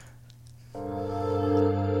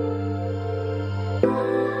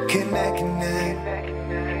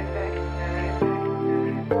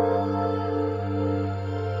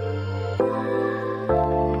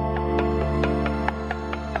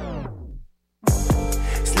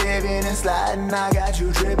 Slipping and sliding, I got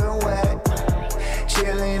you dripping wet.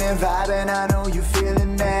 Chilling and vibing, I know you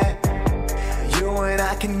feeling that. You and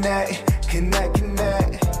I connect. You and I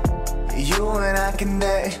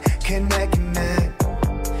connect.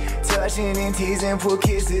 Touching and teasing, put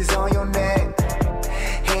kisses on your neck.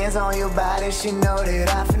 Hands on your body, she know that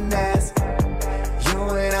I finesse. You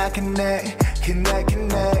and I connect. You and I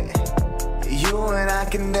connect.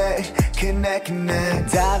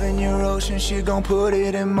 Dive in your ocean, she gon' put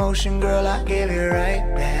it in motion. Girl, I give it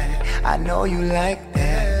right back. I know you like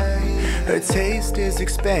that. Her taste is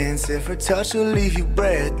expensive, her touch will leave you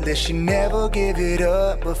breathless. She never give it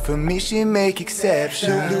up, but for me she make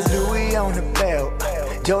exceptions. Louis on the belt,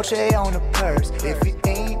 Dolce on the purse. If it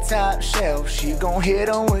ain't top shelf, she gon' hit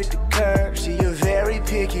on with the curve. She a very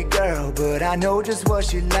picky girl, but I know just what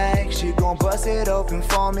she like. She gon' bust it open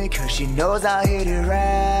for me, cause she knows I'll hit it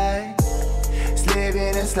right.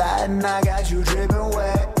 Slipping and sliding, I got you dripping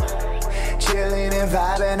wet. Chilling and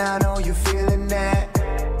vibing, I know you feeling that.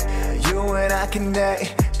 You and I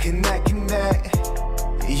connect. You and I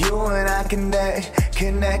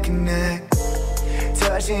connect.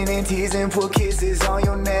 Touching and teasing, put kisses on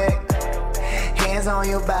your neck. Hands on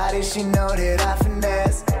your body, she know that I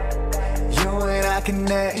finesse. You and I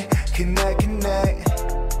connect. You and I connect.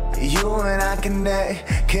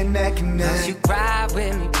 Cause you ride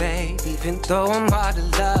with me, babe. Even though I'm hard to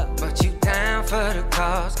love, but you down for the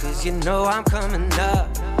cause. Cause you know I'm coming up.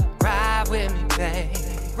 Ride with me, babe.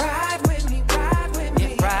 Ride with me.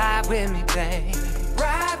 Yeah, ride with me, babe.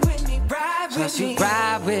 Ride with me. Plus you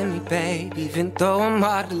ride with me, babe, even though I'm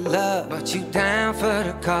hard to love. But you down for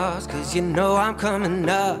the cause, cause you know I'm coming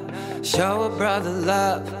up. Show a brother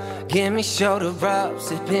love, give me shoulder rub.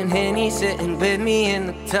 Sipping Henny, sitting with me in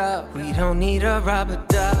the tub. We don't need a rubber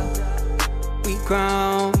duck. We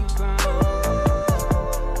grown.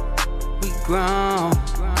 We grown.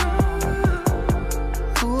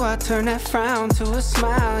 Ooh, I turn that frown to a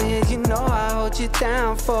smile. Yeah, you know I hold you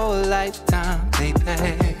down for a lifetime,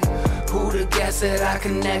 baby. Who'd have guessed that I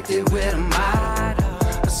connected with a model?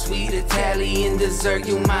 A sweet Italian dessert,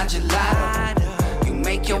 you my gelato. You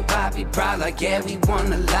make your poppy proud like, yeah, we won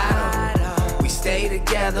the lotto. We stay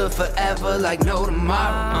together forever like no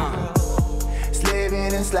tomorrow.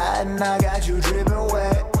 Slipping and sliding, I got you dripping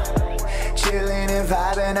wet. Chilling and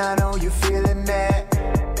vibing, I know you feeling that.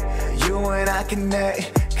 You and I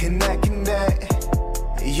connect, connect, connect.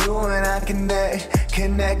 You and I connect,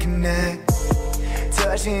 connect, connect.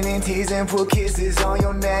 Touching and teasing, put kisses on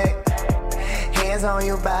your neck. Hands on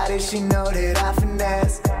your body, she know that I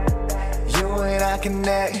finesse. You and I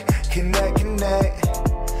connect, connect, connect.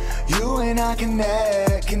 You and I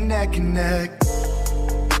connect, connect, connect.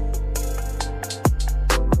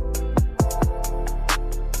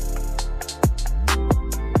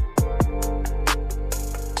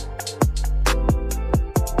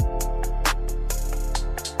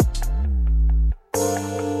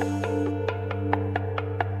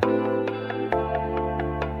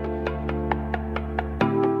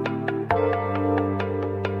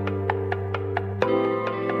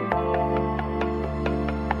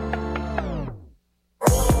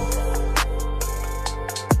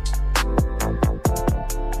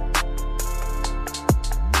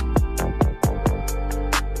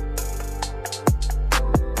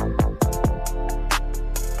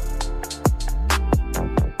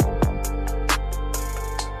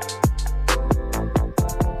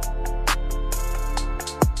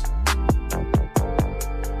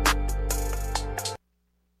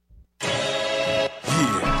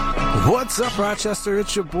 What's up, Rochester?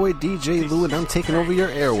 It's your boy DJ Lou, and I'm taking over your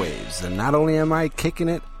airwaves. And not only am I kicking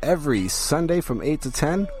it every Sunday from 8 to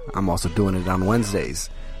 10, I'm also doing it on Wednesdays.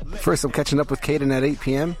 First, I'm catching up with Caden at 8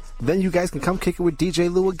 p.m. Then you guys can come kick it with DJ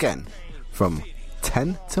Lou again from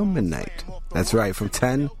 10 till midnight. That's right, from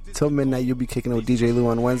 10 till midnight, you'll be kicking it with DJ Lou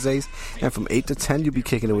on Wednesdays. And from 8 to 10, you'll be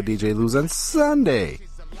kicking it with DJ Lou's on Sunday.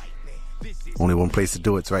 Only one place to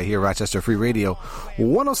do it. It's right here, Rochester Free Radio,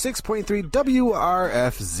 106.3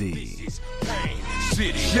 WRFZ.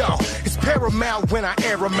 City, yo, it's paramount when I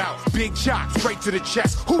air them out. Big shot, straight to the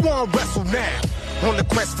chest. Who won't wrestle now? On the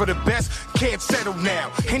quest for the best, can't settle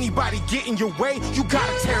now. Anybody get in your way, you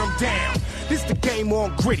gotta tear them down. This the game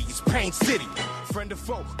on gritty, it's Pain City. Friend or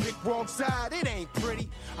foe, pick wrong side, it ain't pretty.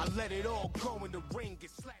 I let it all go in the ring,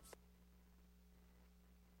 get slapped.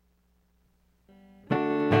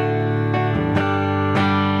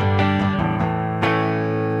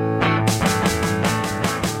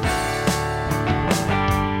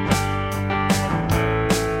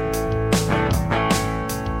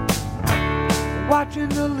 Watching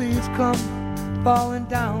the leaves come falling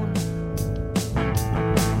down.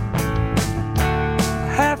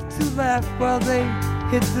 I have to laugh while they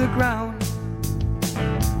hit the ground.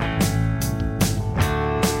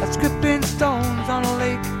 I skipping stones on a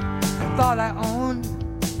lake I thought I owned.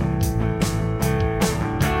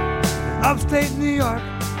 Upstate New York,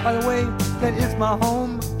 by the way, that is my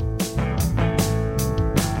home.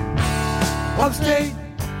 Upstate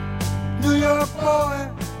New York boy,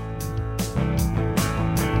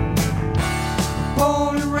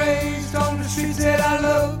 born and raised on the streets that I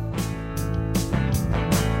love.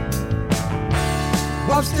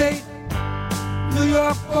 Upstate New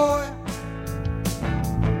York boy,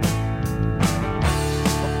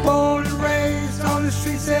 born and raised on the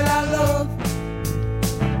streets that I love.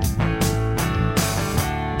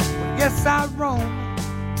 Yes, I roam,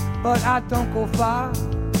 but I don't go far.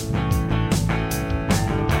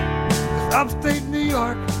 'Cause upstate New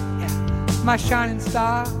York, yeah, my shining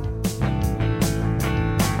star.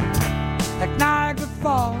 Like Niagara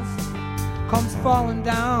Falls comes falling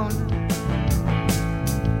down.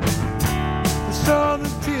 The southern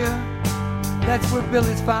tier, that's where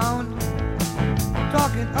Billy's found.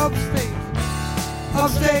 Talking upstate,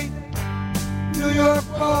 upstate New York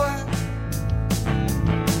boy,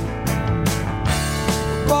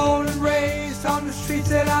 born and raised on the streets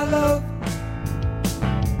that I love.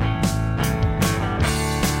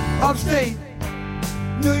 Upstate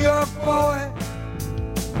New York boy,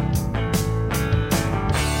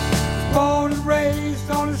 born and raised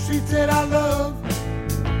on the streets that I love.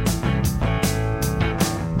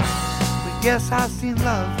 But yes, I've seen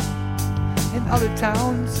love in other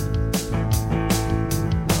towns.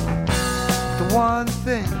 the one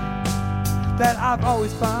thing that I've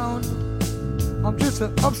always found. I'm just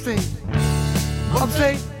an upstate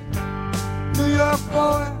New York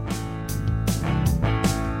boy.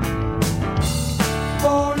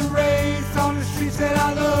 Born and raised on the streets that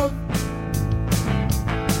I love.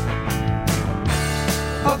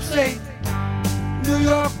 Upstate New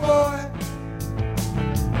York boy.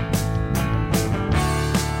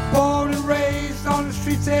 Born and raised on the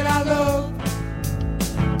streets that I love.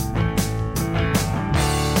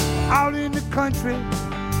 Out in the country,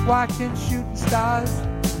 watching shooting stars.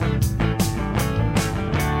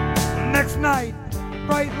 Next night,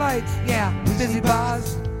 bright lights, yeah, busy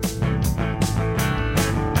bars.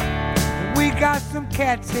 We got some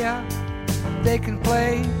cats here, they can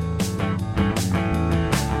play.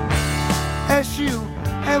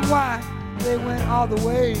 S-U-N-Y, they went all the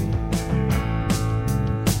way.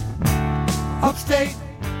 Upstate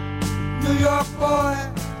New York boy.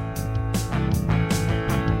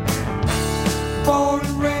 Born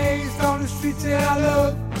and raised on the streets that I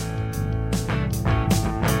love.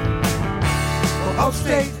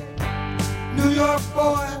 Upstate New York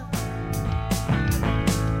boy.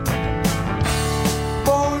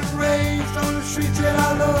 Born and raised on the streets that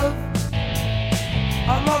I love.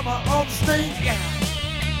 I love my upstate, yeah.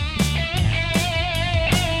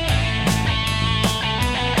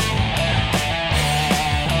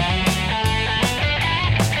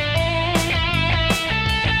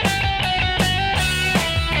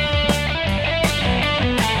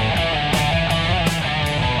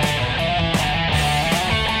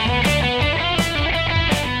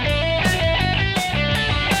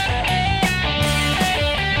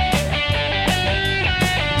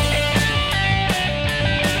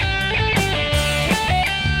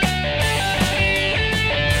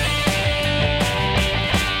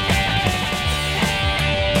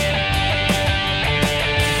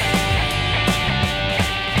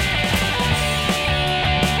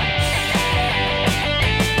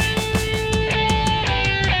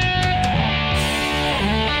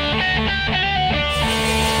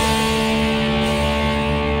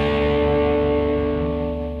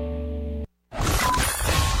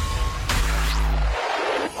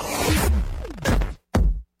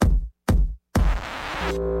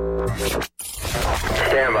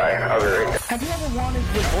 Have you ever wanted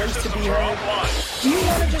your voice to be heard? Do you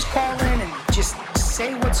want to just call in and just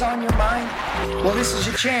say what's on your mind? Well, this is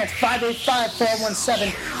your chance.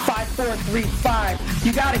 585-417-5435.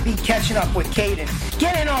 You got to be catching up with Caden.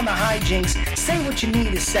 Get in on the hijinks. Say what you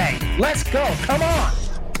need to say. Let's go. Come on.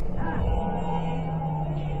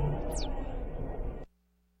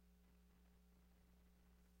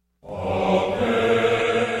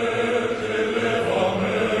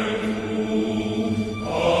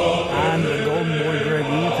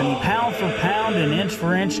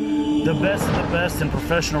 The best of the best in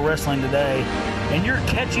professional wrestling today, and you're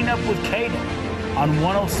catching up with Caden on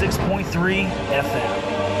 106.3 FM.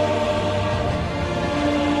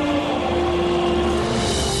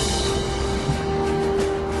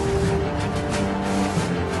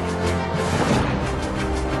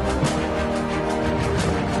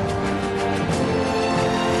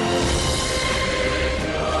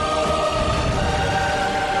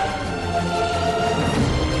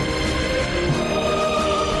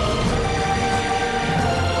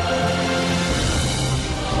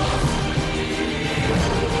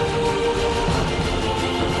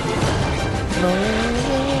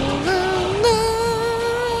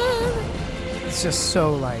 Just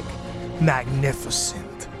so like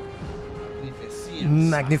magnificent.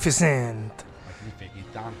 Magnificent.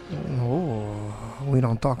 Oh, we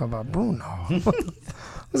don't talk about Bruno.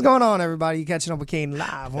 What's going on, everybody? You catching up with Caden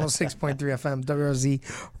live, 106.3 FM, WRZ,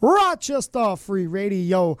 Rochester Free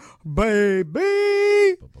Radio,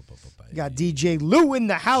 baby. Got DJ Lou in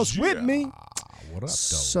the house with me. What up, though?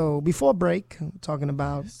 So before break, I'm talking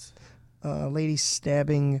about a lady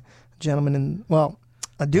stabbing a gentleman in, well,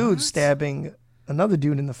 a dude stabbing another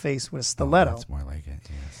dude in the face with a stiletto. That's more like it,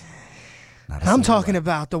 yes. I'm talking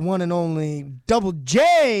about the one and only Double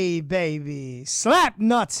J, baby. Slap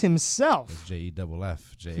Nuts himself.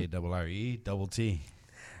 J-E-double-F, J-A-double-R-E, double T.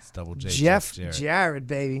 It's Double J. Jeff Jarrett,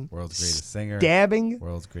 baby. World's greatest singer. Stabbing.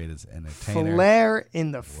 World's greatest entertainer. Flare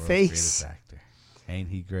in the world's face. Greatest actor. Ain't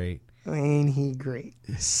he great? Ain't he great?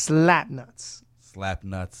 Slap Nuts. Slap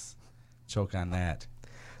Nuts. Choke on that.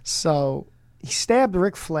 So he stabbed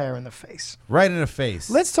Ric Flair in the face. Right in the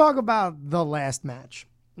face. Let's talk about the last match.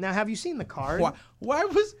 Now, have you seen the card?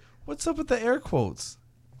 What's up with the air quotes?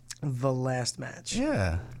 The last match.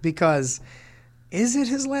 Yeah. Because is it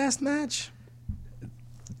his last match?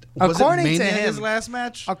 Was according it to him, his last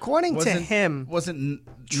match? According to him, wasn't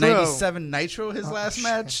True. 97 Nitro his last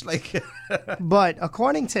match. Like, But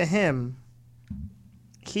according to him,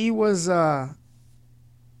 he was I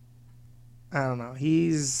don't know.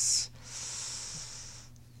 He's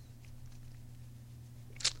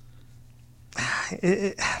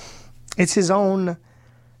it's his own.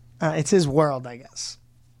 It's his world, I guess.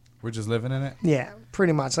 we're just living in it. Yeah,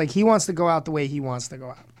 pretty much. Like he wants to go out the way he wants to go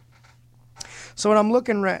out. So what I'm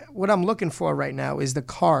looking for right now is the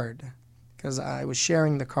card, because I was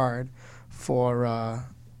sharing the card for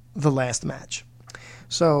the last match.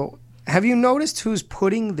 So have you noticed who's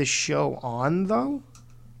putting the show on though?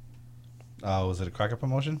 Was it a Crockett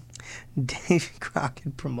promotion? Dave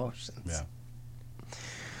Crockett Promotions. Yeah.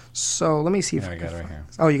 So let me see if I got it right here.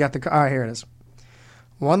 Oh, you got the. All right, here it is.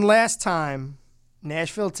 One last time,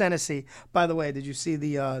 Nashville, Tennessee. By the way, did you see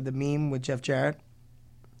the meme with Jeff Jarrett?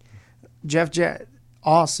 Jeff Jarrett,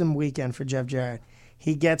 awesome weekend for Jeff Jarrett.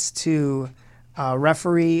 He gets to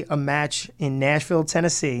referee a match in Nashville,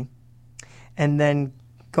 Tennessee, and then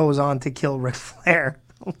goes on to kill Ric Flair.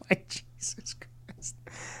 Oh my Jesus Christ.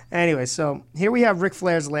 Anyway, so here we have Ric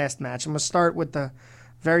Flair's last match. I'm going to start with the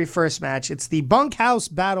very first match. It's the Bunkhouse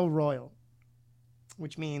Battle Royal,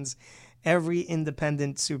 which means every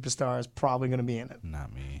independent superstar is probably going to be in it.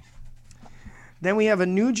 Not me. Then we have a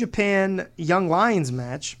New Japan Young Lions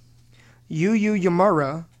match. Yu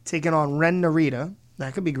Yamura taking on Ren Narita.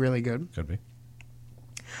 That could be really good. Could be.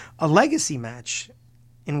 A legacy match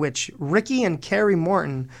in which Ricky and Kerry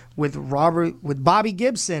Morton with Bobby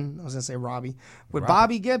Gibson. I was going to say Robbie. With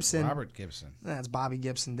Bobby Gibson. Robert Gibson. That's Bobby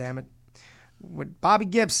Gibson, damn it. With Bobby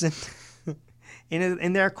Gibson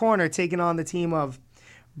in their corner taking on the team of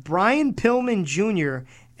Brian Pillman Jr.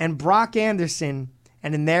 and Brock Anderson.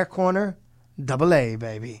 And in their corner, Double A,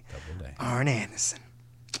 baby. Double A. Arn Anderson.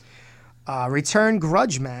 Return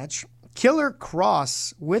grudge match. Killer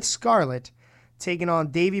Cross with Scarlett taking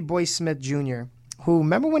on Davey Boy Smith Jr., who,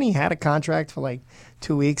 remember when he had a contract for like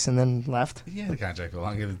 2 weeks and then left? He had a contract for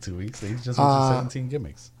longer than 2 weeks. He just went to 17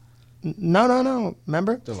 gimmicks. No.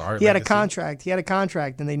 Remember? He had a contract. He had a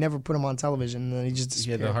contract, and they never put him on television, and then he just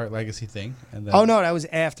disappeared. He had the Heart Legacy thing. And then... Oh, no, that was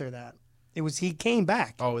after that. He came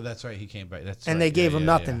back. Oh, that's right. He came back. That's and right. they gave him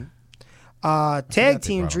nothing. Yeah. Tag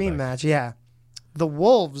team dream match, yeah. The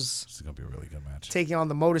Wolves. This is going to be a really good match. Taking on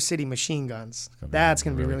the Motor City Machine Guns. That's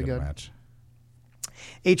going to be really good. Match.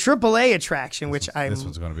 A AAA attraction, this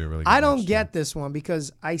one's going to be a really good I don't match, get this one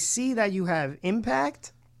because I see that you have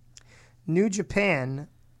Impact, New Japan.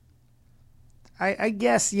 I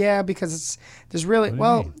guess, yeah, because there's really,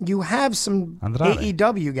 you have some Andrade.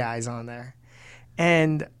 AEW guys on there.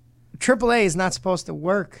 And AAA is not supposed to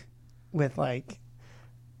work with like.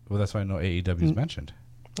 Well, that's why no AEW is mentioned.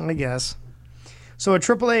 I guess. So a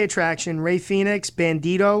AAA attraction, Rey Fenix,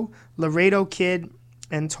 Bandito, Laredo Kid,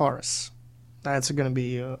 and Taurus. That's going to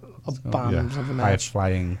be a bomb of a match.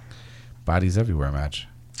 High-flying bodies everywhere match.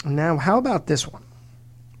 Now, how about this one?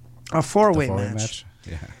 A four-way match.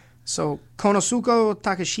 Yeah. So Konosuke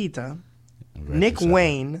Takeshita, Nick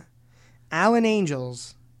Wayne, Alan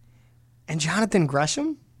Angels, and Jonathan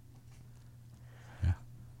Gresham. Yeah.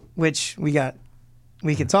 Which we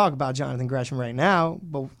could talk about Jonathan Gresham right now,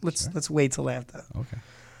 but let's wait till after. Okay.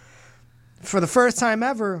 For the first time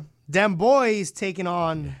ever, them boys taking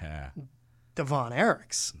on Devon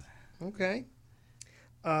Eriks. Okay.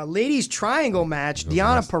 Ladies triangle match,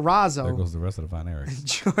 Deonna Purrazzo. There goes the rest of the Von Eriks.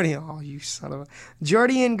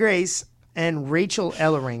 Jordan Grace and Rachel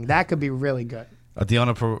Ellering. That could be really good.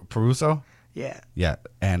 Deonna Purrazzo? Yeah. Yeah,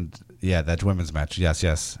 and that women's match.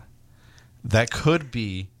 Yes. That could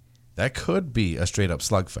be a straight up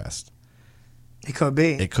slugfest. It could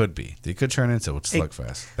be. They could turn into a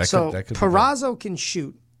slugfest. That could Purrazzo can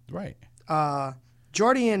shoot. Right.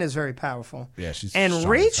 Jordan is very powerful. Yeah, she's and strong.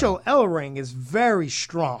 Rachel Ellering is very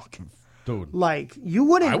strong. Dude. Like, you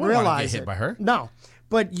wouldn't realize get hit by her. No.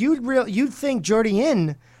 But you'd think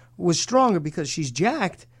Jordan was stronger because she's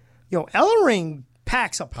jacked. Ellering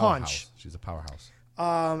packs a punch. She's a powerhouse.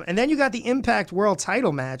 And then you got the Impact World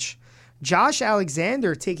Title match. Josh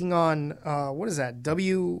Alexander taking on what is that?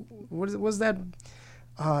 What is that?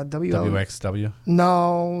 WXW?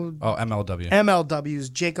 No. Oh, MLW. MLW's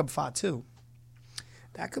Jacob Fatu.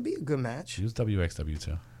 That could be a good match. She was WXW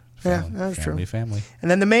too. Yeah, that's true. Family.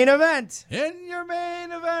 And then the main event. In your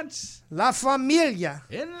main event. La Familia.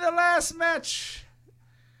 In the last match.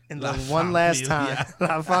 In the one last time.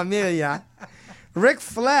 La Familia. Ric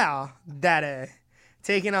Flair, daddy,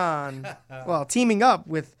 taking on, teaming up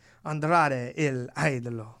with Andrade El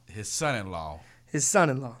Idolo. His son-in-law.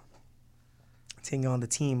 Taking on the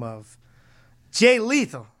team of Jay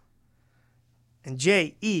Lethal and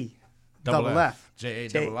J.E. Double F.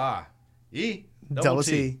 J-A-double-R. E. Double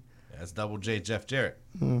T. That's Double J, Jeff Jarrett.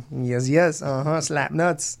 Yes. Slap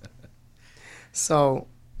nuts. So.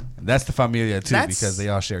 That's the familia, too, because they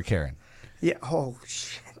all share Karen. Yeah. Oh,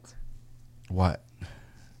 shit. What?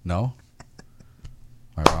 No?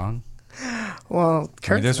 Am I wrong? Well,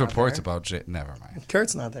 Kurt's there's not reports there. about Jay. Never mind.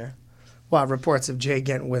 Kurt's not there. Well, reports of Jay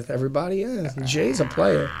getting with everybody. Yeah, Jay's a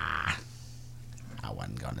player. I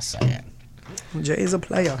wasn't going to say it. Jay's a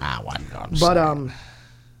player. I wasn't going to say it. But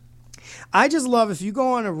I just love, if you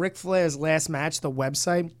go on a Ric Flair's last match, the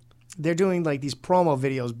website, they're doing like these promo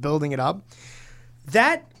videos building it up.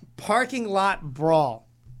 That parking lot brawl,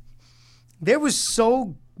 there was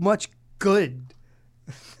so much good.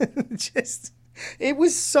 It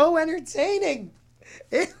was so entertaining.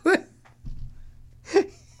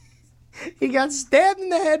 He got stabbed in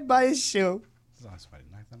the head by his shoe. Somebody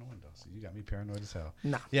knocked on the window, so you got me paranoid as hell.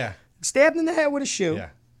 No. Yeah. Stabbed in the head with a shoe.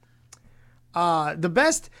 Yeah. The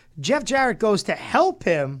best, Jeff Jarrett goes to help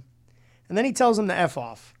him, and then he tells him to F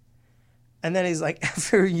off. And then he's like,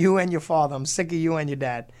 F you and your father. I'm sick of you and your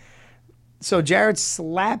dad. So Jarrett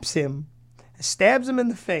slaps him, stabs him in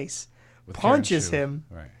the face, punches him.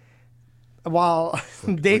 Right. While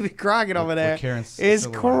David Crockett over there is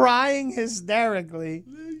crying hysterically.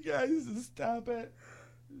 You guys just stop it.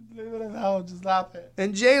 Just stop it.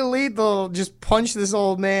 And Jay Lethal just punched this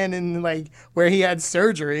old man in like where he had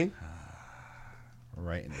surgery.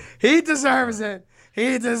 Right. He deserves it.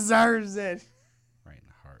 He deserves it. Right in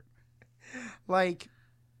the heart. Like,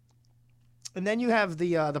 and then you have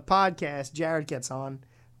the podcast Jared gets on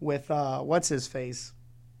with what's his face?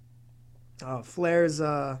 Flair's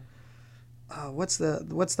what's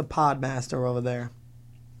the pod master over there?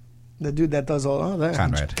 The dude that does all that.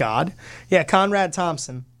 Conrad. God. Yeah, Conrad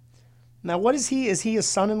Thompson. Now, what is he? Is he a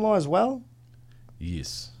son-in-law as well?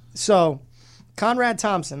 Yes. So, Conrad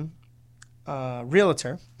Thompson,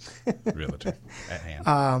 realtor. Realtor at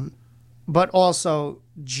hand. But also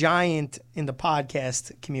giant in the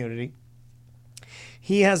podcast community.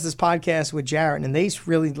 He has this podcast with Jarrett, and they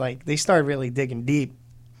started really digging deep.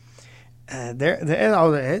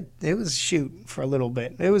 It was shoot for a little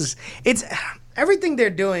bit. It's everything they're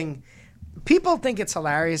doing. People think it's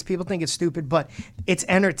hilarious. People think it's stupid, but it's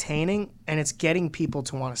entertaining and it's getting people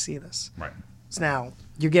to want to see this. Right. So now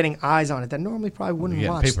you're getting eyes on it that normally probably wouldn't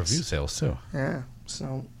watch. Pay-per-view sales too. Yeah.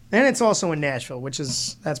 So, and it's also in Nashville,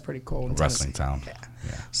 that's pretty cool. In Wrestling Tennessee. town.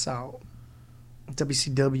 Yeah. So,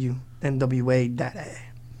 WCW, NWA,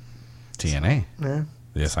 TNA. Yeah.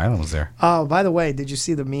 The Asylum was there. Oh, by the way, did you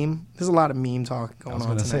see the meme? There's a lot of meme talk going on.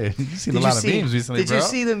 I was going to say, you've seen a lot of memes recently, Did bro. you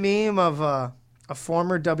see the meme of a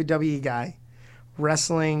former WWE guy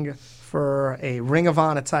wrestling for a Ring of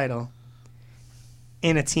Honor title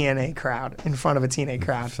in a TNA crowd, in front of a TNA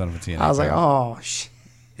crowd? In front of a TNA I was like, crowd. oh, shit.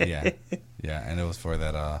 Yeah. Yeah, and it was for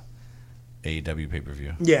that AEW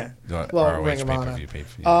pay-per-view. Yeah. The Well, ROH Ring of Honor.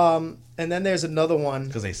 pay-per-view. And then there's another one.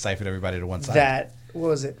 Because they siphoned everybody to one side. That, what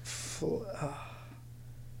was it?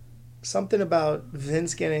 Something about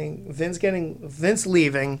Vince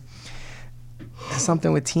leaving.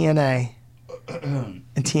 Something with TNA. And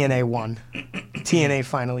TNA won. TNA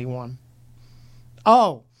finally won.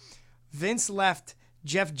 Oh, Vince left.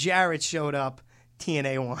 Jeff Jarrett showed up.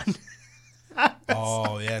 TNA won.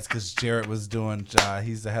 Oh, yeah, it's because Jarrett was doing,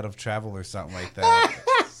 he's the head of travel or something like that.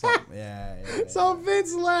 Yeah. So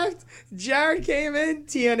Vince left. Jarrett came in.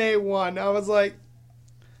 TNA won. I was like,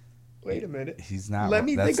 wait a minute. He's not. Let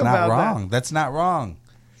me that's think about not wrong. that. That's not wrong.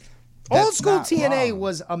 Old school not TNA wrong.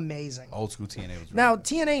 was amazing. Old school TNA was really Now good.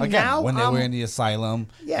 TNA Again, now when they were in the asylum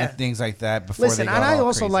Yeah. and things like that before Listen, they got and I all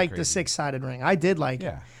also crazy, liked the crazy. 6-sided ring. I did like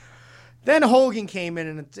it. Then Hogan came in,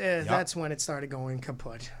 and that's when it started going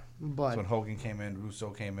kaput. But That's when Hogan came in,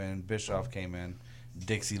 Russo came in, Bischoff came in,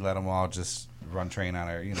 Dixie let them all just run train on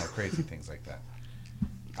her, crazy things like that.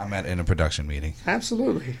 I met in a production meeting.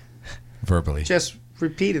 Absolutely. Verbally. Just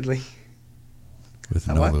repeatedly. With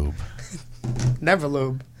Now no what? lube. Never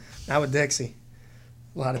lube. Not with Dixie.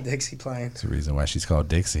 A lot of Dixie playing. That's the reason why she's called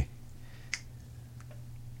Dixie.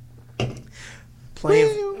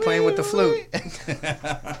 Playing with the flute.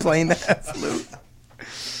 Playing that flute.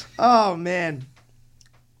 Oh, man.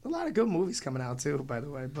 A lot of good movies coming out, too, by the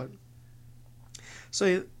way. But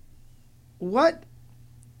so, what?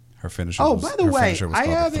 Her finisher Oh, was, by the her way, finisher was I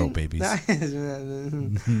called the Throat haven't. Babies.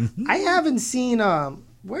 I haven't seen.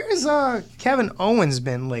 Where's Kevin Owens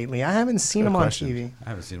been lately? I haven't seen Good him question. on TV. I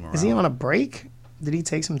haven't seen him around. Is he on a break? Did he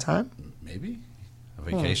take some time? Maybe. A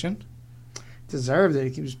vacation? Deserved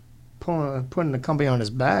it. He was putting the company on his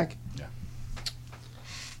back. Yeah.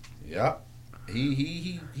 Yep.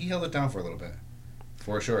 He held it down for a little bit.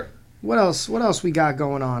 For sure. What else? What else we got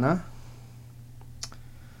going on, huh?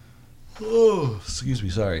 Oh, excuse me.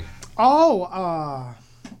 Sorry. Oh,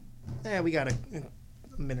 we got a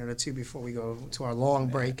minute or two before we go to our long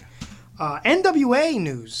break. NWA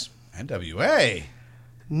news. NWA.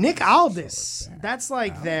 Nick Aldis. That's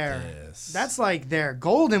like their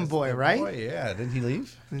golden boy, right? Boy, yeah. Didn't he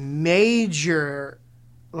leave? Major,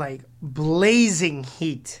 like, blazing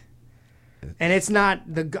heat. And it's not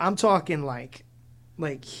I'm talking like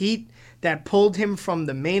heat that pulled him from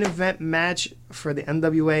the main event match for the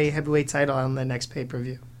NWA heavyweight title on the next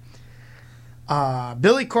pay-per-view.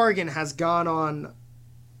 Billy Corgan has gone on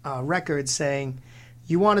record saying,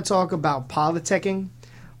 you want to talk about politicking?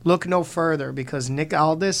 Look no further, because Nick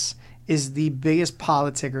Aldis is the biggest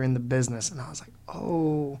politicker in the business. And I was like,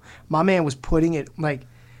 oh, my man was putting it like,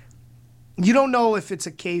 you don't know if it's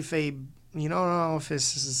a kayfabe, you don't know if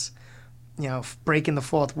this is, breaking the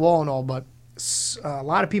fourth wall and all, but a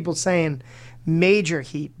lot of people saying major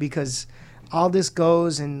heat because Aldis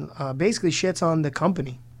goes and basically shits on the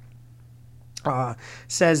company.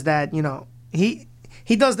 Says that,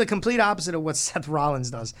 he does the complete opposite of what Seth Rollins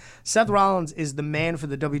does. Seth Rollins is the man for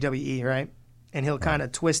the WWE, right? And he'll kind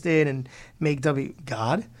of twist it and make make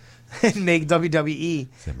WWE.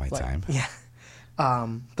 Is it my time? Yeah.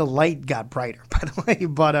 The light got brighter, by the way.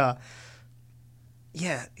 But,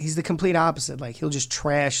 yeah, he's the complete opposite. Like, he'll just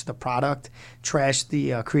trash the product, trash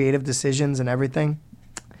the creative decisions and everything.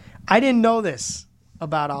 I didn't know this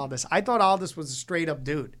about Aldis. I thought Aldis was a straight-up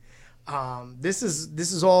dude. This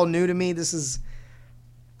is all new to me.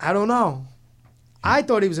 I don't know. I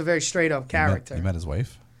thought he was a very straight-up character. You met his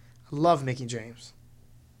wife? I love Mickie James.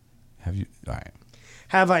 Have you? All right.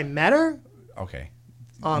 Have I met her? Okay.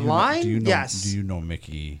 Online? Yes. Do you know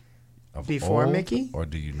Mickie before old, Mickie? Or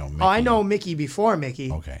do you know Mickie? Oh, I know Mickie before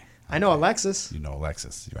Mickie. Okay. I know Alexis. You know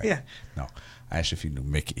Alexis, right? Yeah. No, I asked if you knew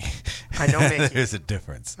Mickie. I know Mickie. There's a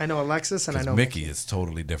difference. I know Alexis and I know Mickie is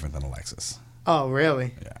totally different than Alexis. Oh,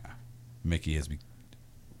 really? Yeah. Mickie has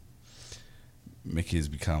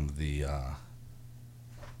become the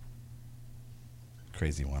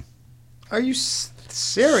crazy one. Are you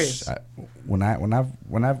serious? When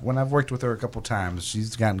I've worked with her a couple times,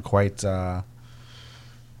 she's gotten quite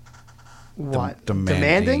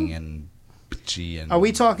demanding and bitchy. And are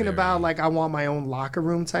we talking about like I want my own locker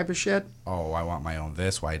room type of shit? Oh, I want my own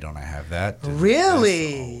this. Why don't I have that?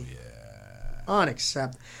 Really? Oh, yeah.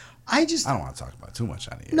 Unacceptable. I don't want to talk about too much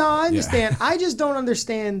on it. No, I understand. Yeah. I just don't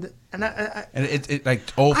understand. And it like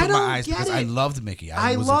opened my eyes because I loved Mickie.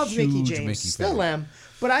 I love Mickie James. Still am.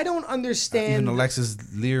 But I don't understand. Even Alexis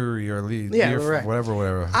Leary or right.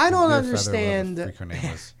 whatever. I don't Lear understand. Feather, her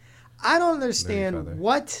name was. I don't understand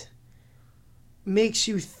what makes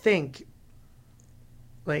you think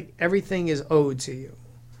like everything is owed to you.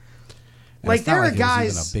 And like there are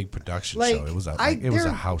guys. It was even a big production show. It was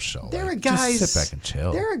a house show. There are guys. Just sit back and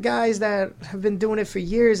chill. There are guys that have been doing it for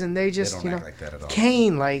years, and they just don't act like that at all.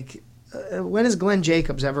 Kane. Like, when has Glenn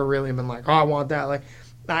Jacobs ever really been like, oh, I want that? Like,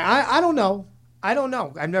 I don't know. I don't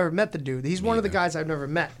know. I've never met the dude. He's one of the guys I've never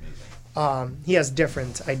met. He has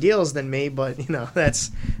different ideals than me, but that's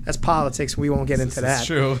politics. We won't get into that. That's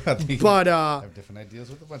true. I think but I have different ideals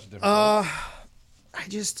with a bunch of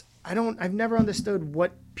different. I've never understood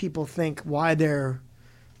what people think. Why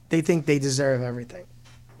they think they deserve everything.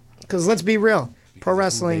 Because let's be real, pro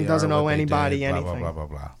wrestling doesn't owe anybody anything. Blah blah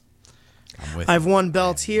blah blah. I've won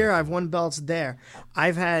belts here. I've won belts there.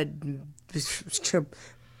 I've had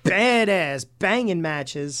badass banging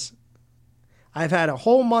matches. I've had a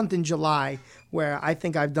whole month in July where I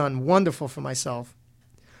think I've done wonderful for myself.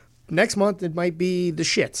 Next month it might be the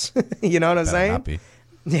shits. You know what I'm saying? Not be.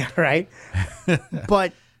 Yeah, right.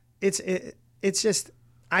 But it's just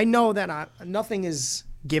I know that nothing is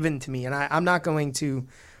given to me, and I'm not going to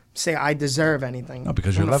say I deserve anything. No,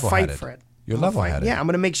 because I'm you're level-headed. Fight for it. You're I'm level-headed. Yeah, I'm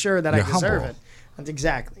going to make sure that You're I deserve humble. it. That's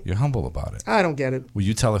exactly. You're humble about it. I don't get it. Will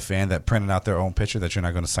you tell a fan that printed out their own picture that you're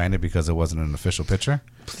not going to sign it because it wasn't an official picture?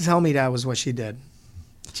 Please tell me that was what she did.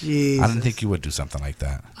 Jesus. I didn't think you would do something like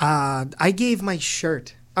that. I gave my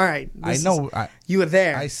shirt. All right. I know. You were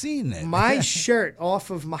there. I seen it. My shirt off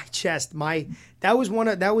of my chest. That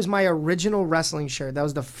was my original wrestling shirt. That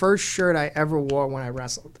was the first shirt I ever wore when I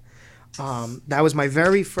wrestled. That was my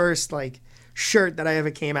very first shirt that I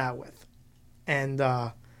ever came out with. And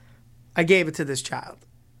I gave it to this child.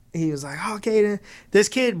 He was like, oh, okay. This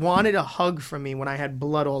kid wanted a hug from me when I had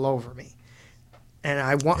blood all over me. And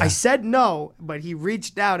I said no, but he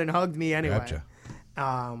reached out and hugged me anyway.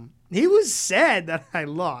 He was sad that I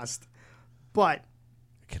lost, but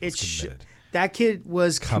that kid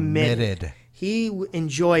was committed. He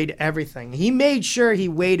enjoyed everything. He made sure he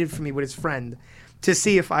waited for me with his friend to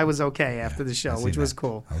see if I was okay after the show, which was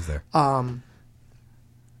cool. I was there.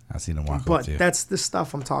 I seen him walk but up to you. that's the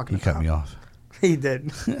stuff I'm talking He about. cut me off. He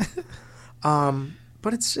did.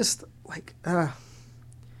 But it's just like,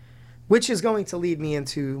 which is going to lead me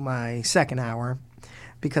into my second hour,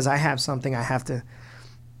 because I have something I have to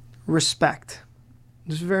respect.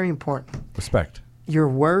 It's very important. Respect. Your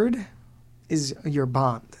word is your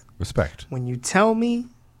bond. Respect. When you tell me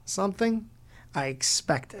something, I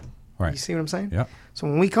expect it. Right. You see what I'm saying? Yeah. So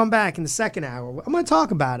when we come back in the second hour, I'm going to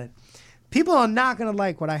talk about it. People are not going to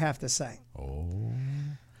like what I have to say. Oh.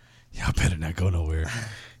 Y'all better not go nowhere.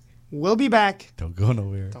 We'll be back. Don't go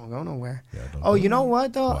nowhere. Don't go nowhere. Yeah, Oh, you know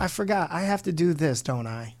what, though? I forgot. I have to do this, don't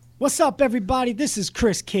I? What's up, everybody? This is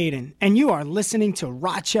Chris Caden, and you are listening to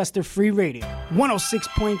Rochester Free Radio,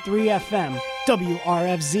 106.3 FM,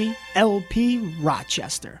 WRFZ, LP,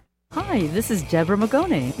 Rochester. Hi, this is Deborah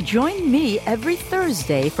Magone. Join me every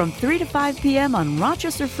Thursday from 3 to 5 p.m. on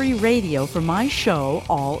Rochester Free Radio for my show,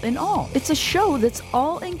 All in All. It's a show that's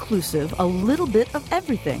all-inclusive, a little bit of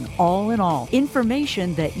everything, all in all.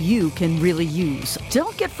 Information that you can really use.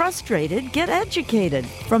 Don't get frustrated, get educated.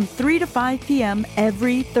 From 3 to 5 p.m.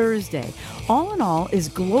 every Thursday. All in All is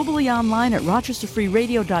globally online at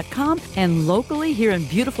rochesterfreeradio.com and locally here in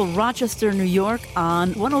beautiful Rochester, New York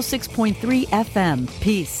on 106.3 FM.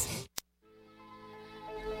 Peace.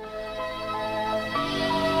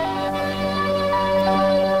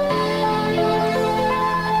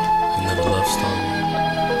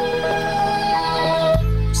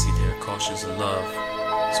 Of love.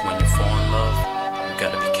 So when you fall in love, you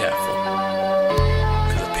gotta be careful,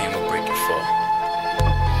 cause the pain will break your fall.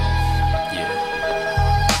 Yeah.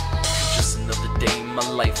 Just another day in my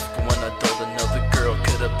life, but when I thought another girl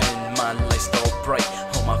could have been my lifestyle bright,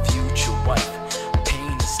 oh my future wife.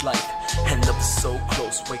 Pain is life, and love is so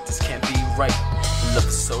close, wait, this can't be right. Love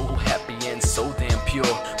is so happy and so damn pure,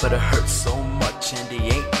 but it hurts so much and there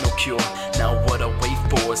ain't no cure. Now what I wait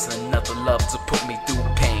for is another love to put me through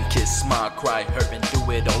pain. Kiss, smile, cry, hurt, and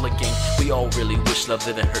do it all again. We all really wish love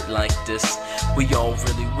didn't hurt like this. We all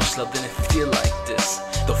really wish love didn't feel like this.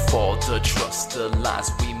 The fall, the trust, the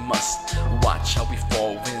lies, we must watch how we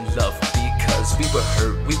fall in love. Because we were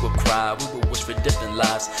hurt, we would cry, we would wish for different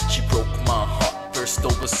lives. She broke my heart, first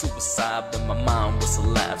over suicide, but my mind was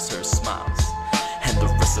alive, her smiles, and the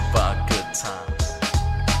rest of our good times.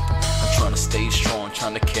 Trying to stay strong,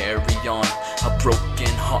 trying to carry on a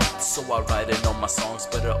broken heart, so I write it on my songs,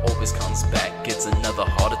 but it always comes back, it's another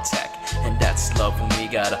heart attack. And that's love when we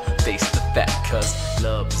gotta face the fact, cause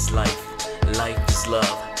love is life, life is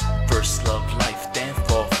love. First love life, then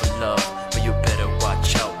fall for love. But you better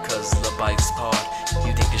watch out, cause love bites hard.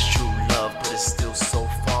 You think it's true love, but it's still so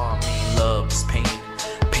far. I mean, love is pain,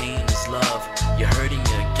 pain is love. You're hurting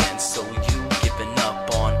again, so you giving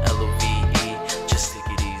up on LOVE. Just take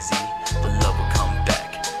it easy, the love will come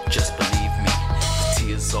back, just believe me. The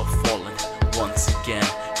tears are falling once again,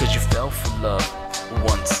 cause you fell for love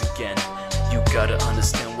once again. You gotta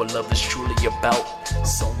understand what love is truly about.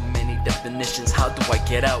 So many definitions, how do I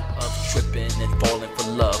get out of tripping and falling for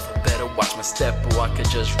love? Better watch my step or I could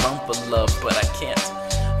just run for love, but I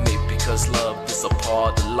can't. Maybe because love is a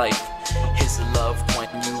part of life. Here's a love when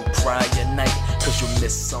you cry at night, cause you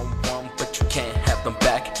miss someone but you can't have them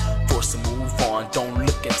back. Force to move on, don't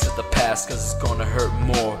look into the past, cause it's gonna hurt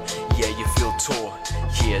more. Yeah, you feel tore,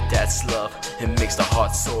 yeah, that's love. It makes the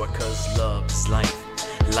heart sore, cause love is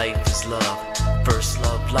life, life is love. First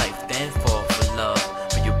love life, then fall for love.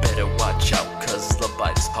 But you better watch out, cause love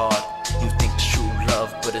bites hard. You think it's true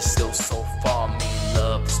love, but it's still so far. I mean,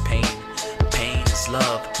 love is pain, pain is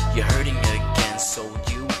love. You're hurting again, so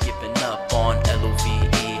you giving up on LOVE.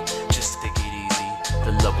 Just take it easy,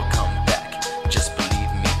 the love will come back, just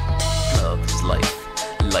believe me. Love is life,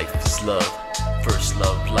 life is love. First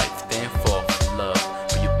love life, then fall for love.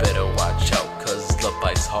 But you better watch out, cause love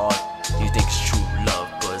bites hard. You think it's true love,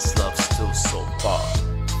 but it's love still so far,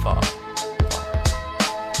 far.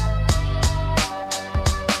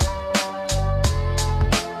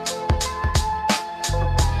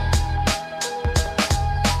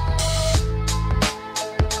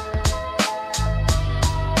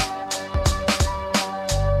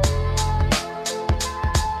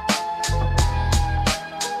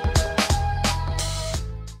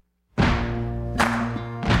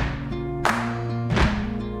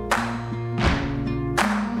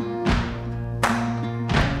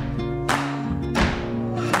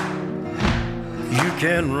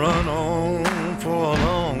 Can run on for a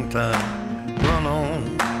long time, run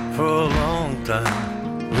on for a long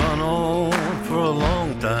time, run on for a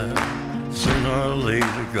long time. Sooner or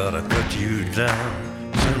later gotta cut you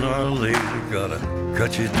down, sooner or later gotta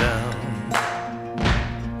cut you down.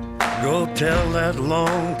 Go tell that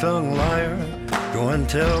long-tongued liar Go and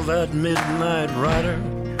tell that midnight rider.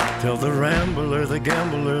 Tell the rambler, the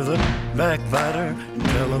gambler, the backbiter.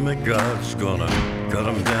 Tell him that God's gonna cut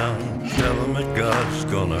him down. Tell him that God's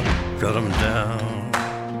gonna cut him down.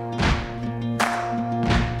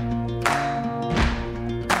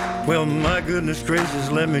 Well, my goodness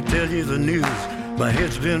gracious, let me tell you the news. My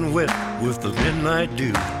head's been wet with the midnight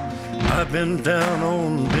dew. I've been down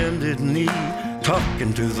on bended knee,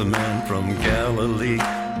 talking to the man from Galilee.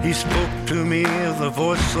 He spoke to me with a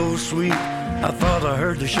voice so sweet, I thought I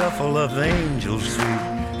heard the shuffle of angels sweet.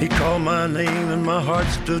 He called my name and my heart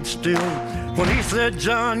stood still when he said,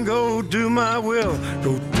 John, go do my will.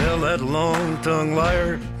 Go tell that long-tongued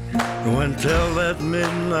liar. Go and tell that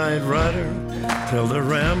midnight rider. Tell the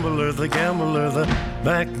rambler, the gambler, the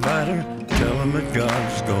backbiter. Tell him that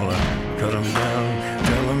God's gonna cut him down.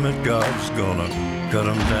 Tell him that God's gonna cut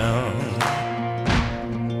him down.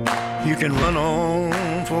 You can run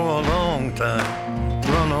on for a long time.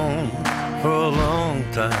 Run on for a long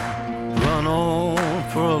time. Run on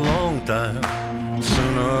for a long time.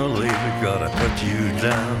 Sooner or later, gotta cut you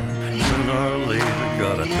down. Sooner or later,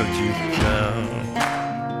 gotta cut you down.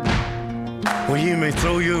 Well, you may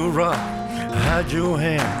throw your rock, hide your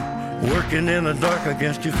hand, working in the dark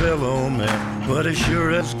against your fellow man. But as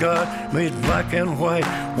sure as God made black and white,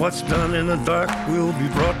 what's done in the dark will be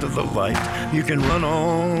brought to the light. You can run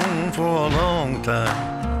on for a long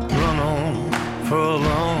time. Run on for a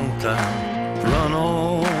long time. Run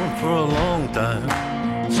on for a long time.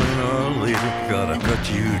 Sooner or later, gotta cut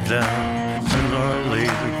you down. Sooner or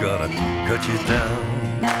later, gotta cut you down.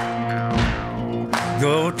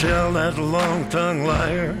 Go tell that long-tongued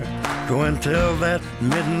liar. Go and tell that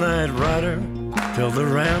midnight rider. Tell the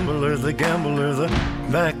rambler, the gambler, the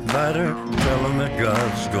backbiter. Tell him that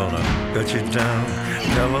God's gonna cut you down.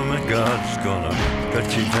 Tell him that God's gonna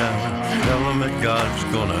cut you down. Tell him that God's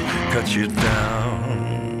gonna cut you down.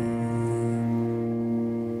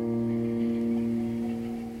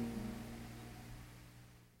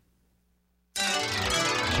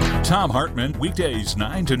 Tom Hartman, weekdays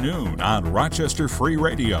 9 to noon on Rochester Free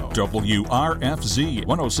Radio, WRFZ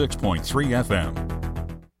 106.3 FM.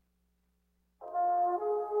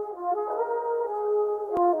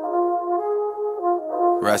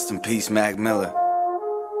 Rest in peace, Mac Miller.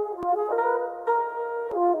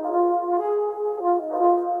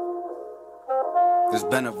 There's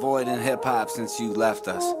been a void in hip-hop since you left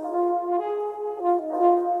us.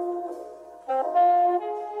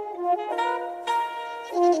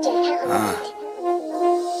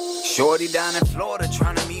 Shorty down in Florida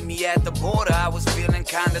trying to meet me at the border. I was feeling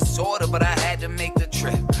kinda sorta, but I had to make the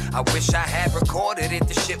trip. I wish I had recorded it,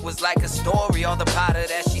 the shit was like a story. All the powder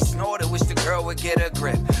that she snorted, wish the girl would get a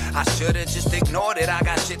grip. I should've just ignored it, I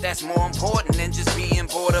got shit that's more important than just being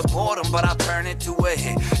bored of boredom. But I'll turn it to a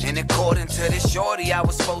hit, and according to this shorty, I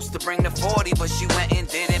was supposed to bring the 40, but she went and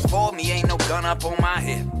did it for me, ain't no gun up on my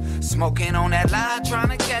hip. Smoking on that lie, trying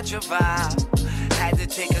to catch a vibe. Had to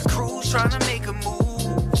take a cruise, trying to make a move.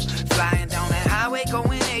 Flying down that highway,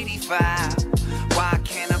 going 85. Why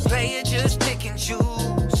can't a player just pick and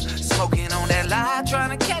choose? Smoking on that lie,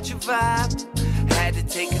 trying to catch a vibe. Had to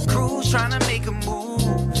take a cruise, trying to make a move.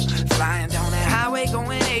 Flying down that highway,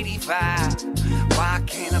 going 85. Why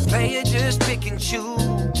can't a player just pick and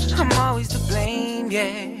choose? I'm always to blame,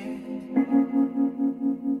 yeah.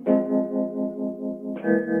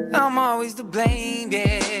 I'm always to blame,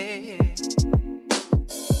 yeah.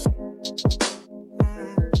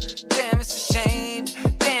 Damn, it's a shame.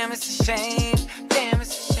 Damn, it's a shame. Damn,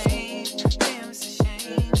 it's a shame. Damn, it's a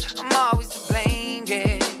shame. I'm always to blame,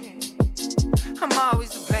 yeah. I'm always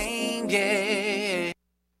to blame, yeah.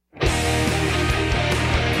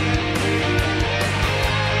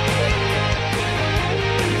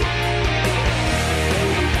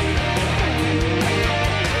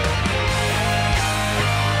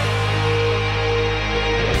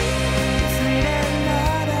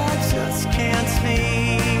 Can't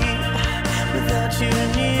sleep without you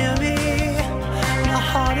near me.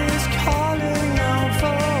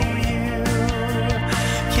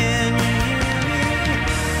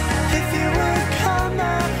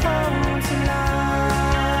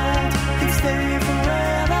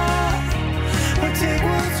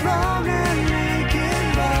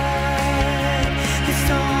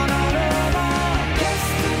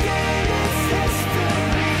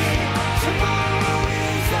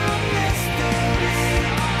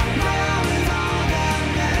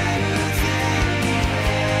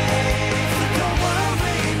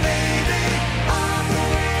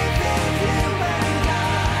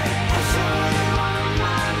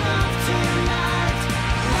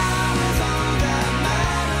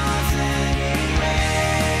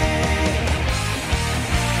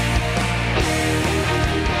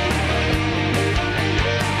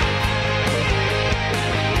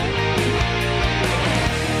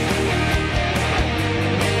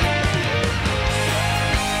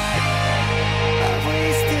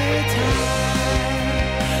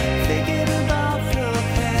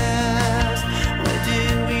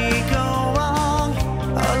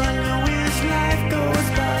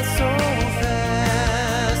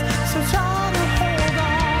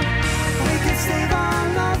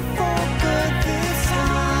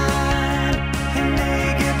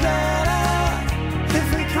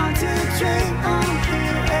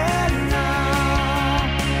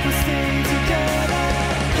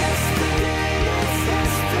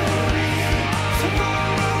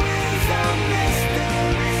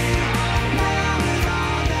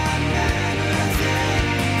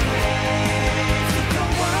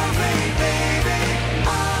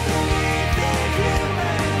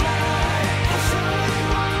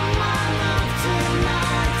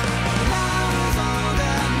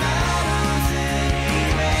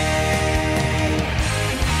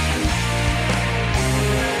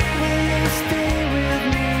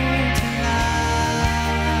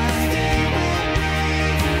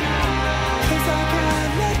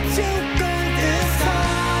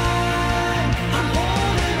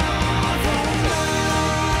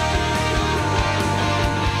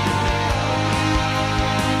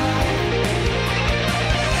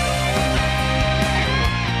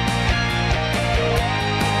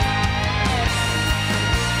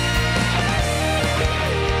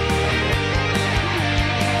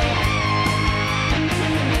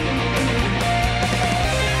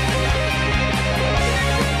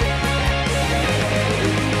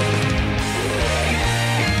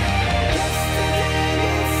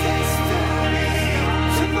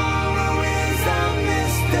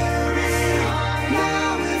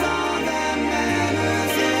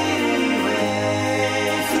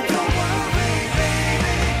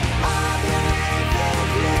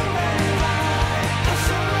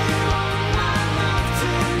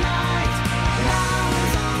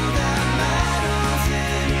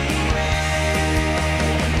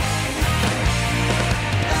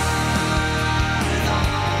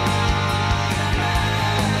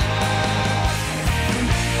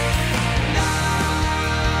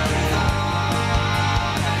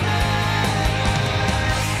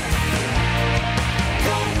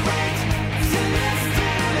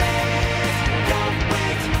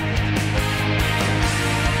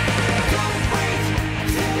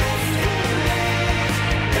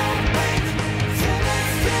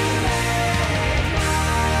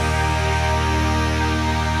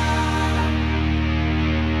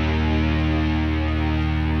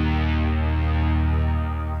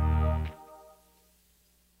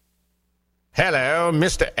 Hello,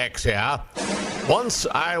 Mr. X here. Once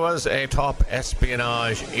I was a top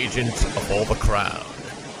espionage agent for the Crown.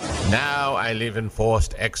 Now I live in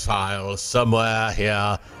forced exile somewhere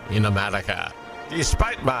here in America.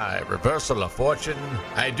 Despite my reversal of fortune,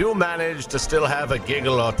 I do manage to still have a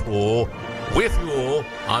giggle or two with you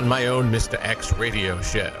on my own Mr. X radio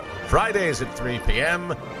show. Fridays at 3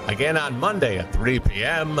 p.m., again on Monday at 3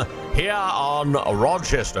 p.m., here on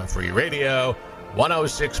Rochester Free Radio,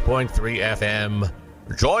 106.3 FM.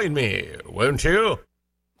 Join me, won't you?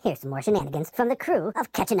 Here's some more shenanigans from the crew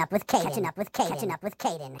of Catching Up with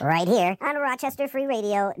Caden. Right here on Rochester Free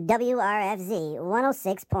Radio, WRFZ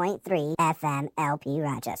 106.3 FM LP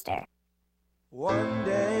Rochester. One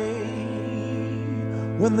day,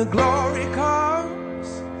 when the glory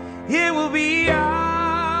comes, it will be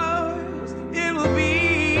ours. It will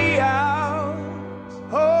be ours.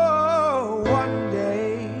 Oh, one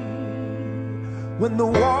day, when the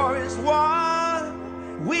war is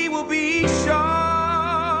won, we will be sure.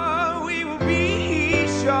 We will be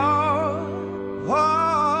sure.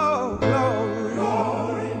 Oh, glory,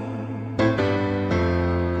 glory,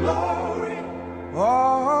 glory.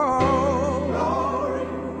 Oh, glory,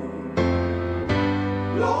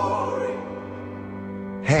 glory.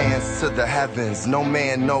 Hands to the heavens, no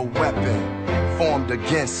man, no weapon formed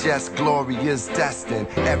against, yes, glory is destined.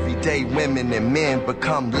 Everyday women and men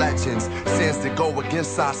become legends. Sins that go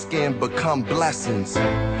against our skin become blessings.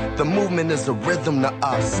 The movement is a rhythm to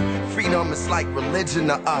us. Freedom is like religion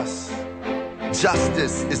to us.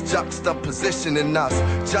 Justice is juxtaposition in us.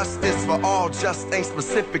 Justice for all just ain't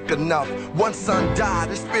specific enough. One son died,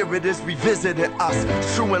 the spirit is revisiting us.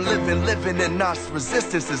 True and living in us.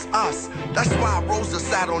 Resistance is us. That's why Rosa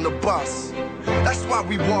sat on the bus. That's why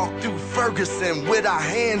we walk through Ferguson with our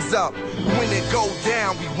hands up. When it go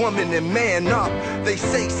down, we woman and man up. They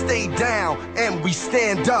say stay down, and we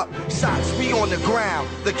stand up. Shots we on the ground,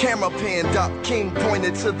 the camera panned up. King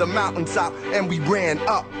pointed to the mountaintop, and we ran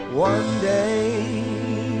up. One day,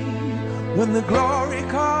 when the glory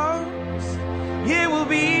comes, it will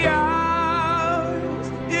be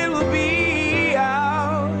ours. It will be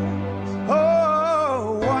ours.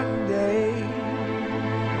 Oh, one day,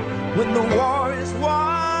 when the war is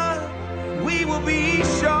won, we will be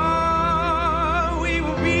sure. We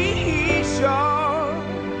will be sure.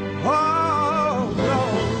 Oh,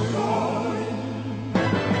 glory,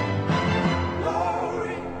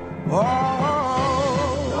 glory, glory. Oh.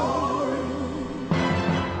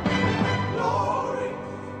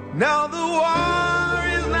 Now the war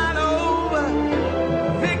is not over,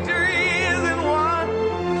 victory isn't won,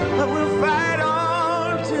 but we'll fight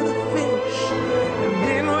on to the finish, and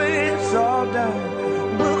then when it's all done,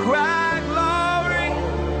 we'll cry glory,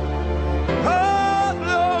 oh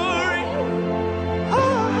glory,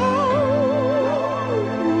 oh,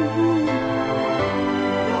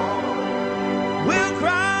 we'll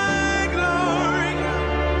cry glory,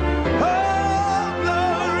 oh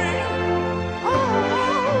glory, oh.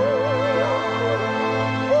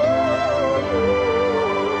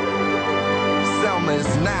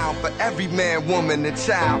 Is now for every man, woman, and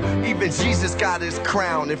child. Even Jesus got his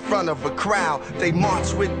crown in front of a crowd. They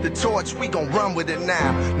march with the torch, we gon' run with it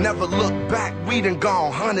now. Never look back, we done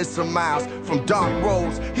gone hundreds of miles. From dark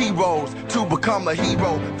roads, heroes, to become a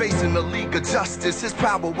hero. Facing the League of Justice, his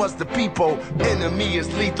power was the people. Enemy is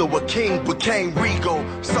lethal, a king became regal.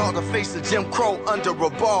 Saw the face of Jim Crow under a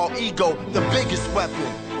bald ego. The biggest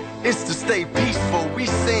weapon is to stay peaceful. We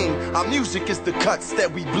sing, our music is the cuts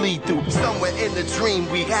that we bleed through. Somewhere in the dream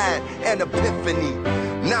we had an epiphany.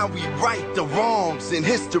 Now we right the wrongs in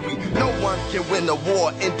history. No one can win a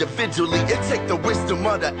war individually. It take the wisdom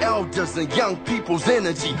of the elders and young people's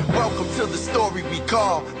energy. Welcome to the story we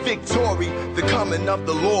call victory. The coming of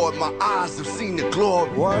the Lord, my eyes have seen the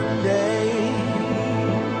glory. One day,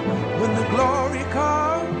 when the glory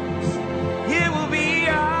comes, it will be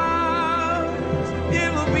ours.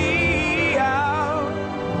 It will be ours.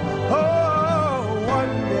 Oh,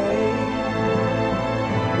 one day,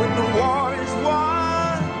 when the war is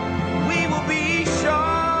won, we will be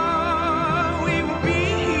sure. We will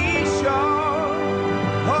be sure.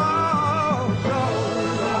 Oh, glory.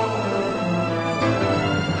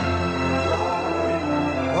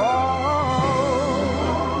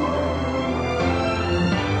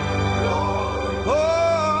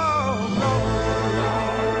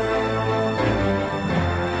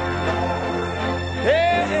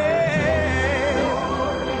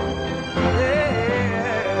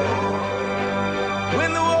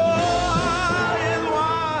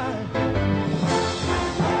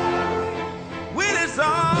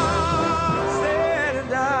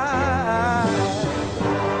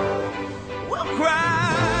 We'll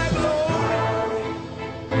cry glory.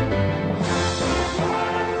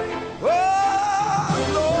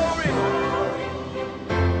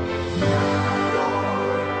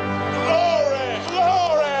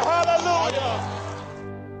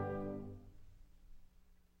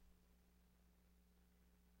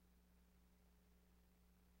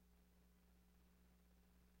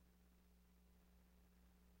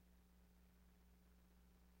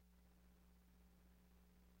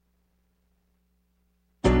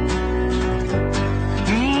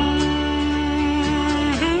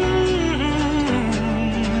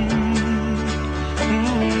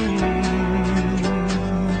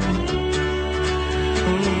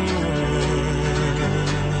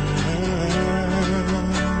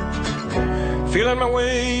 Feeling my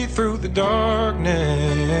way through the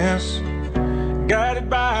darkness, guided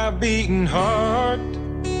by a beating heart.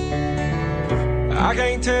 I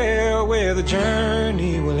can't tell where the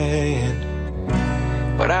journey will end,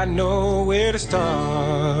 but I know where to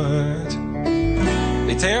start.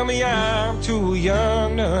 They tell me I'm too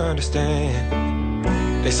young to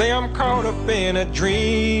understand. They say I'm caught up in a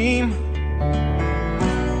dream.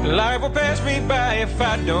 Life will pass me by if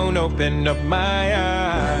I don't open up my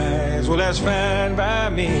eyes. Well, that's fine by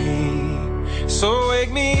me. So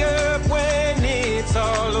wake me up when it's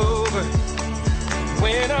all over,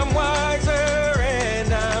 when I'm wiser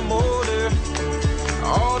and I'm older.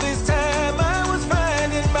 All this time I was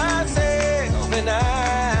finding myself, and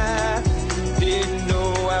I didn't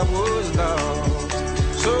know I was lost.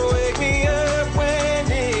 So wake me up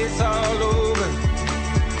when it's all over,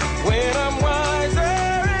 when I'm wiser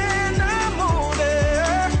and I'm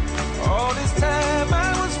older. All this time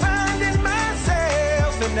I was finding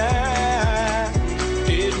myself, and I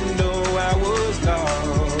didn't know I was lost.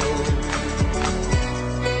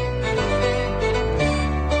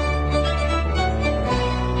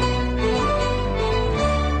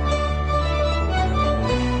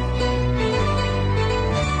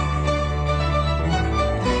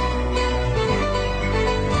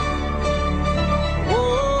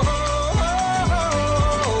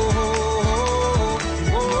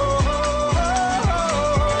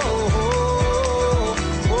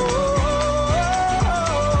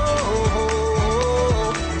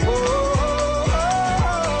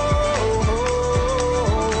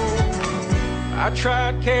 I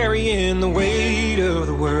tried carrying the weight of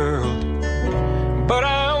the world, but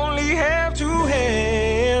I only have two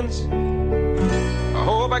hands. I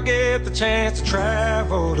hope I get the chance to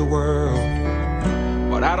travel the world,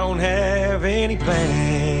 but I don't have any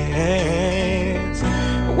plans.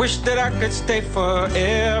 I wish that I could stay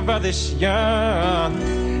forever this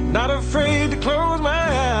young, not afraid to close my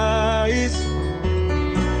eyes.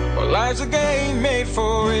 Well, life's a game made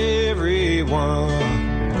for everyone,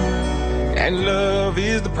 and love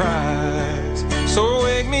is the prize. So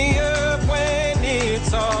wake me up when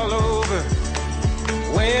it's all over,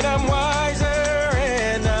 when I'm wiser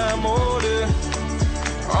and I'm older.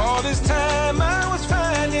 All this time I was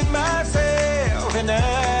finding myself, and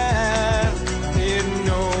I didn't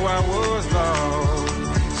know I was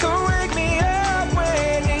lost. So wake me up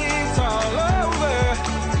when it's all over,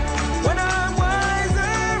 when I'm wiser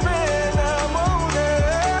and I'm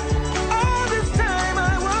older. All this time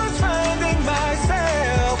I was finding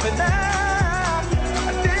myself, and I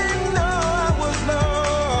didn't know I was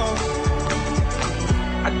lost.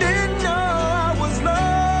 I didn't know I was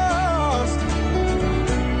lost.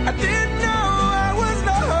 I didn't know I was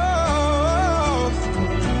lost.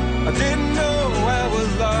 I didn't know I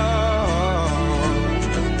was lost.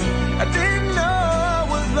 I didn't know I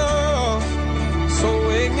was lost. So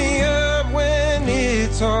wake me up when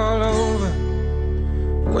it's all over,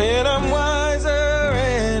 when I'm wiser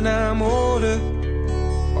and I'm older.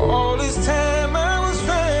 All this time I was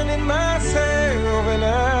finding myself, and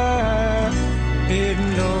I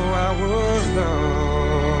didn't know I was lost.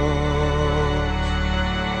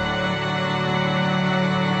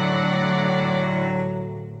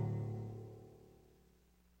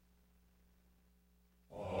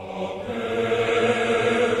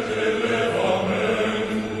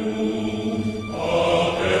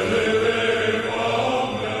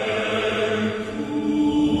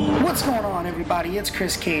 What's going on, everybody? It's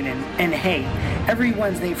Chris Caden, and hey, every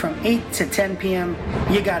Wednesday from 8 to 10 p.m.,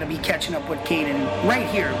 you gotta be catching up with Caden right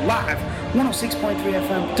here, live, 106.3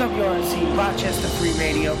 FM, WRC, Rochester Free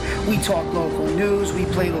Radio. We talk local news, we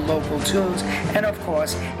play the local tunes, and of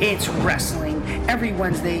course, it's wrestling. Every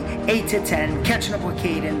Wednesday, 8 to 10, catching up with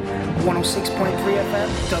Caden, 106.3 FM,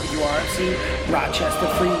 WRC, Rochester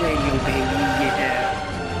Free Radio, baby, yeah.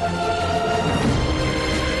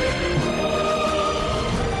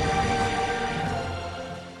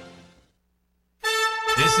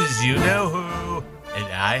 This is You Know Who, and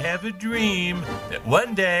I have a dream that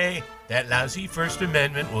one day that lousy First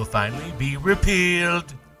Amendment will finally be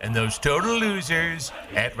repealed, and those total losers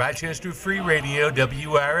at Rochester Free Radio,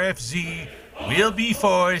 WRFZ, will be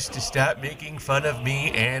forced to stop making fun of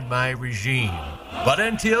me and my regime. But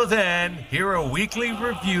until then, hear a weekly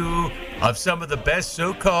review of some of the best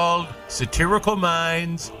so-called satirical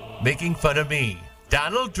minds making fun of me.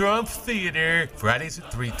 Donald Trump Theater, Fridays at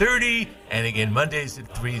 3:30, and again Mondays at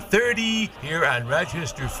 3:30 here on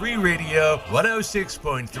Rochester Free Radio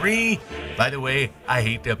 106.3. By the way, I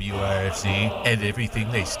hate WRFC and everything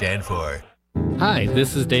they stand for. Hi,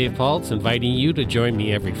 this is Dave Paltz inviting you to join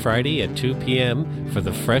me every Friday at 2 p.m. for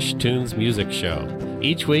the Fresh Tunes Music Show.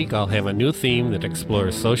 Each week, I'll have a new theme that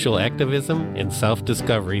explores social activism and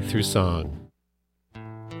self-discovery through song.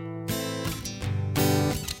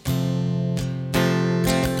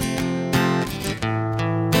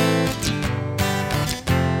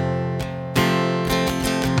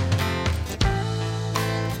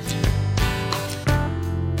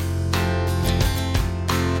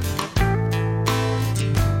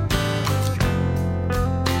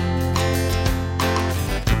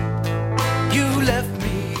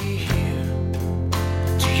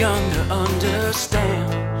 Young to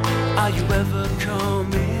understand. Are you ever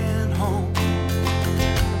coming home?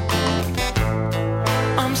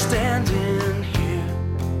 I'm standing here.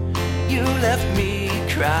 You left me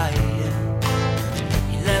crying.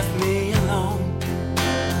 You left me alone.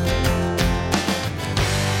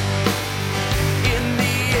 In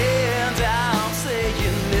the end, I'm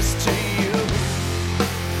saying this to you.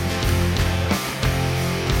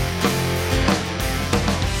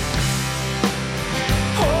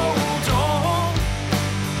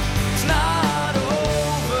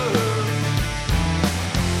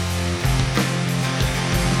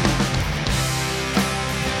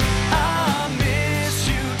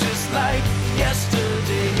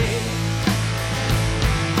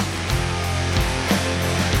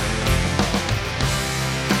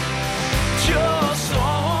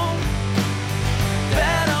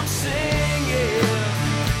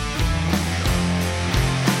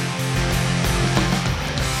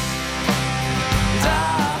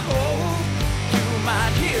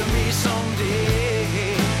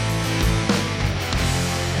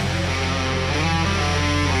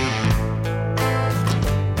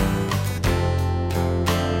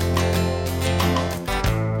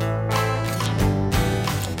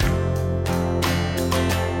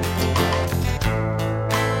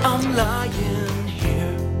 Lying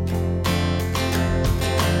here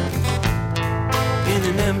in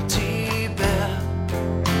an empty bed,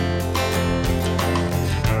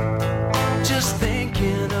 just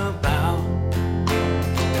thinking about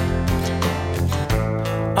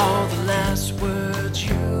all the last words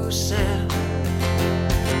you said.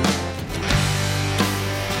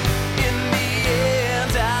 In the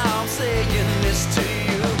end, I'm saying this to you.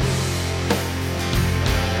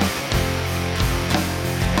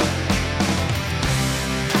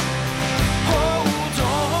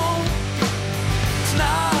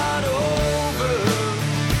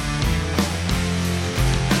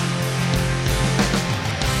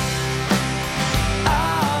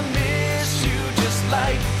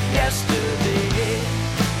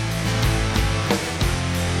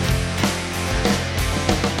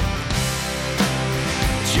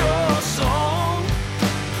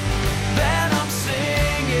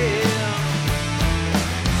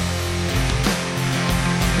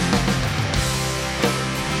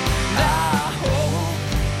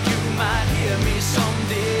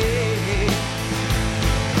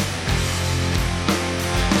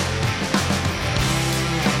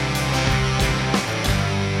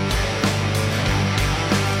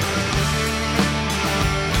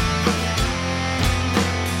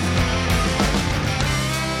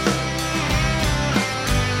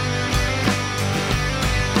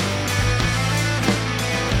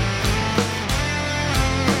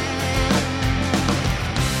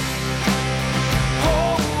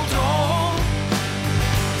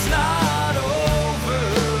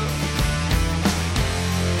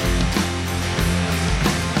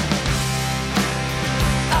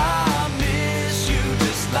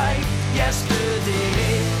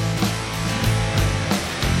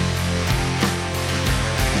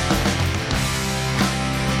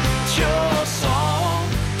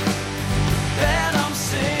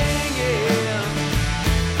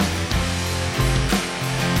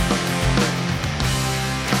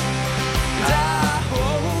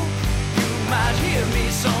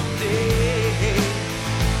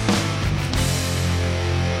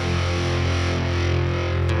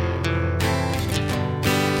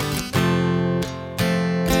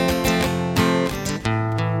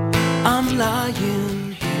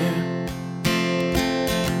 Lying here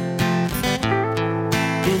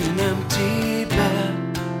in an empty bed,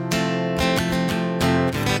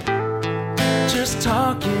 just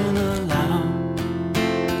talking aloud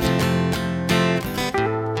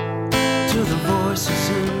to the voices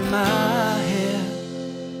in my head.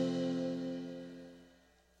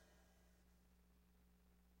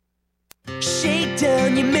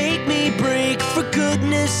 Shakedown, you make me break. For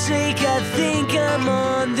goodness sake, I think I'm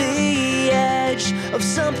on the edge of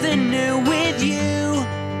something new with you.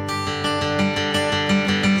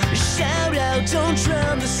 Shout out, don't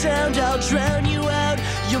drown the sound, I'll drown you out.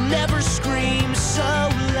 You'll never scream so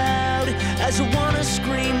loud as 'cause I wanna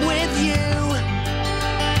scream with you.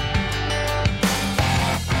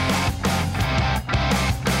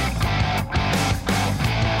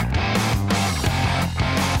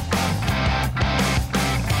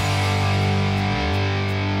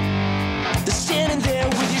 Standing there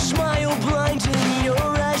with your smile blinding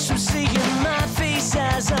your eyes from seeing my face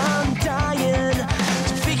as I'm dying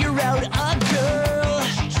to figure out a girl.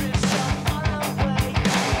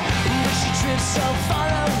 But she trips so far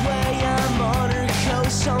away, I'm on her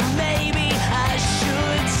coast, so maybe I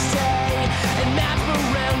should stay and map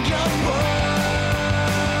around your world.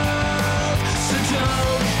 So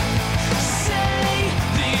don't say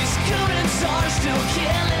these currents are still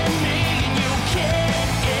killing me and you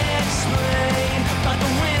can't explain. But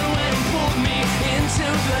the wind when it pulled me into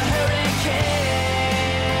the hurricane,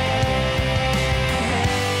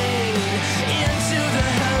 into the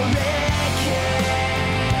hurricane.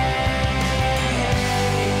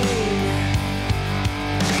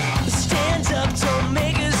 Stand up, don't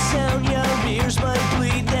make a sound, your ears might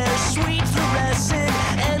bleed. They're sweet fluorescent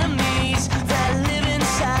enemies that live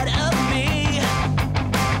inside of me.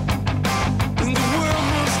 The world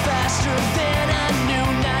moves faster than I knew,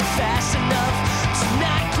 not fast enough to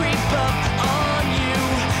not creep up on you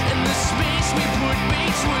and the space we put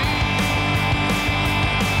between.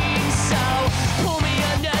 So pull me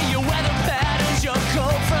under your weather patterns, your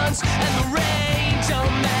cold fronts, and the rain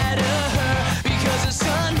don't matter because the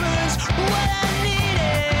sun burns what I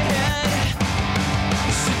needed.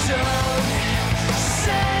 So don't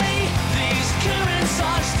say these currents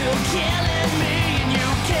are still killing me and you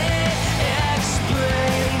can't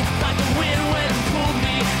explain. Like the wind when it pulled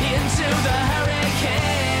me into the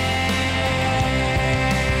hurricane,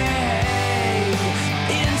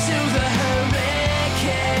 into the hurricane.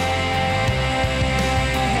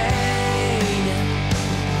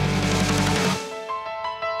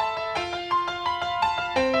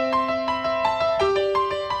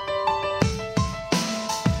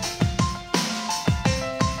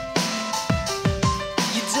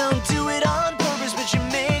 You don't do it on purpose, but you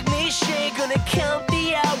make me shake. Gonna count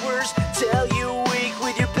the hours till you wake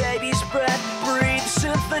with your baby's breath. Breathe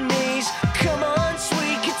symphonies. Come on,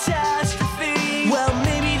 sweet catastrophe. Well,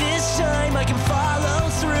 maybe this time I can follow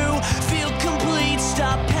through. Feel complete.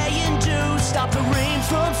 Stop paying dues. Stop the rain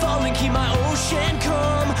from falling. Keep my ocean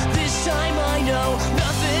calm. This time I know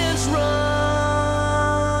nothing's wrong.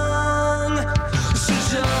 So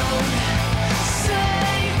don't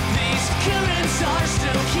say these currents are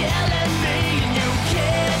still killing me and you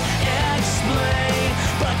can't explain.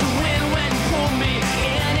 But the wind when it pulled me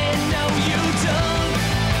in and no you don't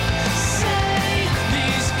say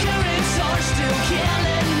these currents are still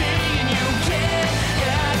killing me and you can't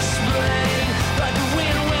explain. But the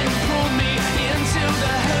wind when it pulled me into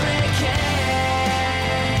the hurricane,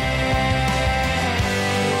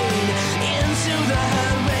 into the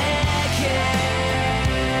hurricane,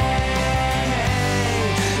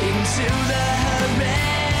 into the hurricane.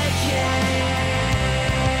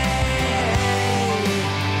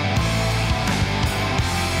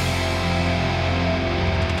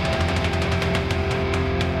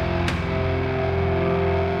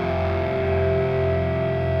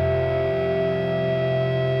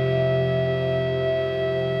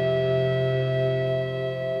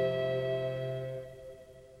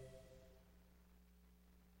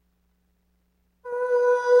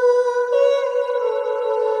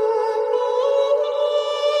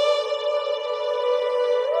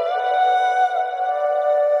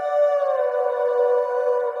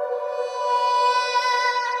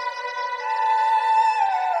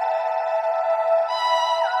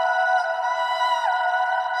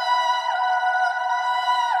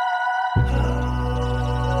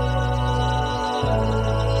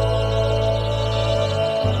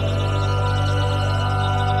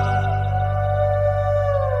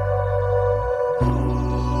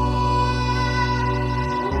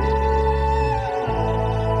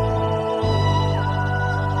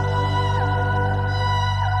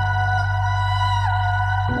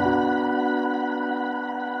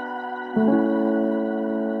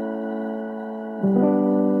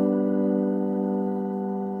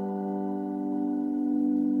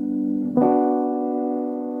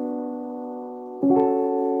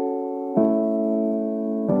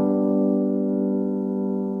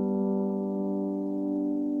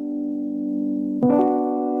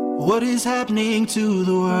 What is happening to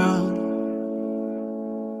the world?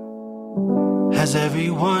 Has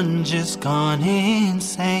everyone just gone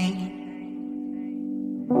insane?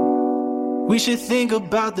 We should think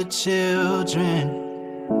about the children.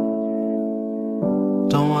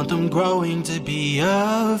 Don't want them growing to be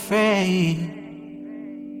afraid.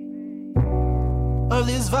 of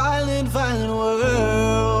this violent, violent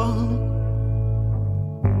world.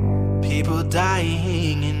 People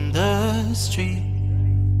dying in the street.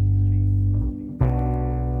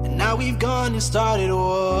 And now we've gone and started a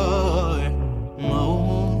war.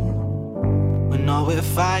 When all we're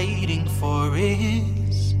fighting for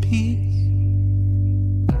is peace.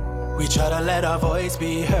 We try to let our voice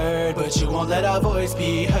be heard, but you won't let our voice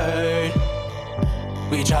be heard.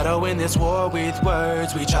 We try to win this war with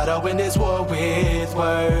words. We try to win this war with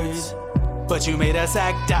words. But you made us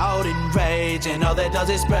act out in rage, and all that does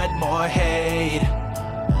is spread more hate.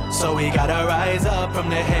 So we gotta rise up from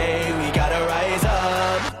the hate. We gotta rise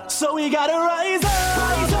up. So we gotta rise up.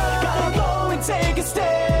 Rise up. Gotta go and take a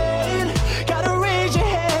stand. Gotta raise your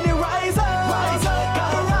hand and rise up. Rise up.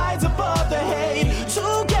 Gotta rise above the hate.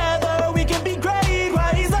 Together we can be great.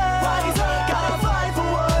 Rise up. Rise up. Gotta fight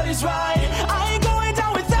for what is right. I ain't going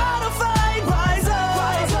down without a fight. Rise up.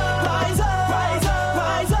 Rise up. Rise up. Rise up.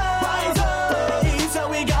 Rise up. Rise up. So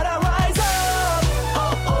we gotta rise up.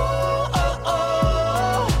 Oh oh oh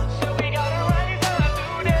oh. So we gotta rise up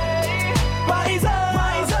today. Rise up.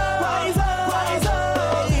 Rise up. Rise up. Rise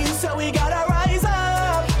up. So we gotta rise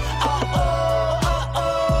up. Oh oh oh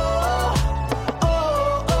oh. Oh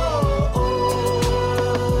oh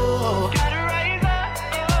oh. Gotta rise up.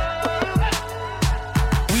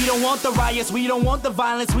 We don't want the riots, we don't want the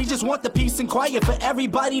violence, we just want the peace and quiet for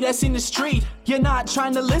everybody that's in the street. You're not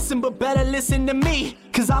trying to listen, but better listen to me.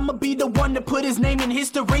 Cause I'ma be the one to put his name in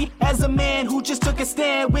history as a man who just took a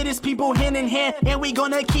stand with his people hand in hand. And we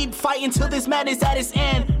gonna keep fighting till this madness at its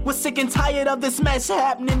end. We're sick and tired of this mess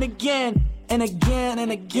happening again. And again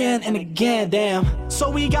and again and again, damn. So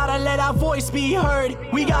we gotta let our voice be heard.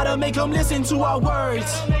 We gotta make them listen to our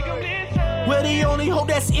words. We're the only hope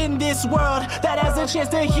that's in this world that has a chance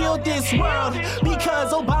to heal this world.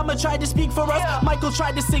 Because Obama tried to speak for us, Michael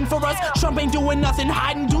tried to sing for us. Trump ain't doing nothing,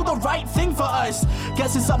 hide and do the right thing for us.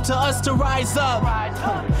 Guess it's up to us to rise up.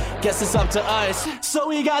 Guess it's up to us. So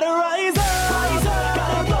we gotta rise up. Rise up.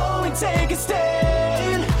 Gotta go and take a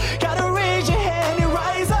stand. Gotta raise your hand and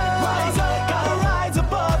rise up. Rise up. Gotta rise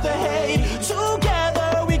above the hate.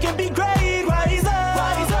 Together we can be great. Rise up.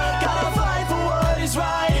 Rise up. Gotta fight for what is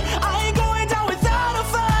right. I ain't going down without a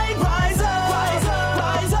fight. Rise up. Rise up.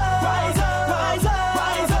 Rise up. Rise up. Rise up.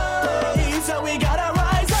 Rise up. So we gotta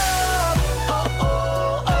rise up. Oh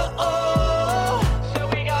oh oh oh. So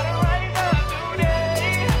we gotta rise up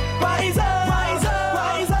today. Rise up. Rise up.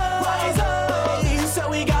 Rise up. Rise up. So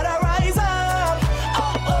we gotta rise up.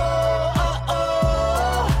 Oh oh oh oh.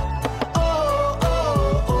 Oh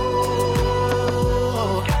oh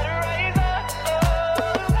oh. Gotta rise up.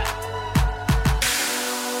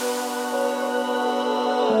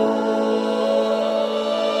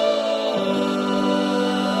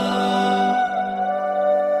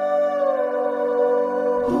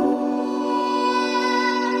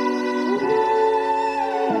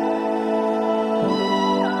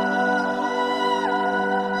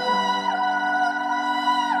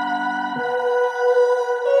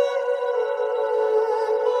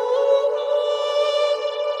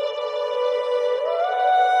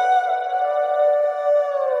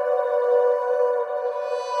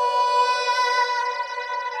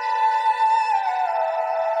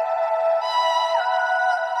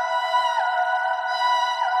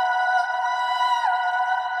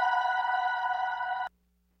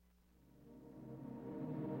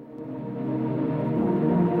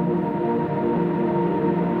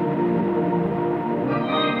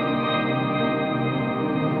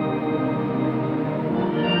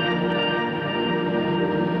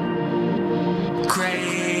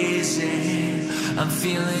 Crazy, I'm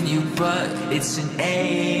feeling you, but it's an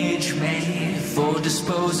age made for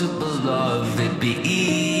disposable love. It'd be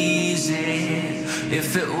easy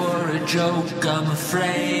if it were a joke. I'm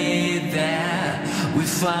afraid that we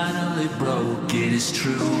finally broke it. It's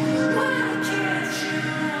true.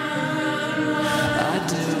 I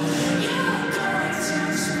do.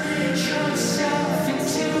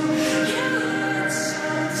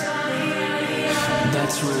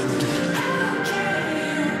 That's rude.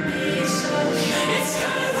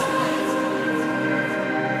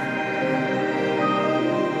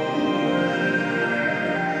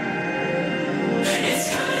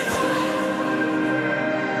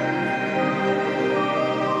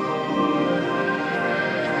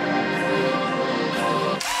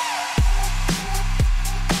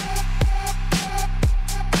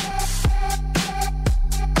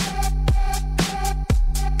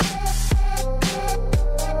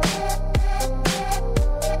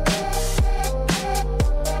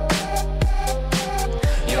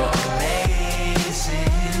 You're amazing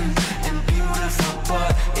and beautiful,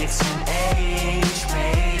 but it's an age, man.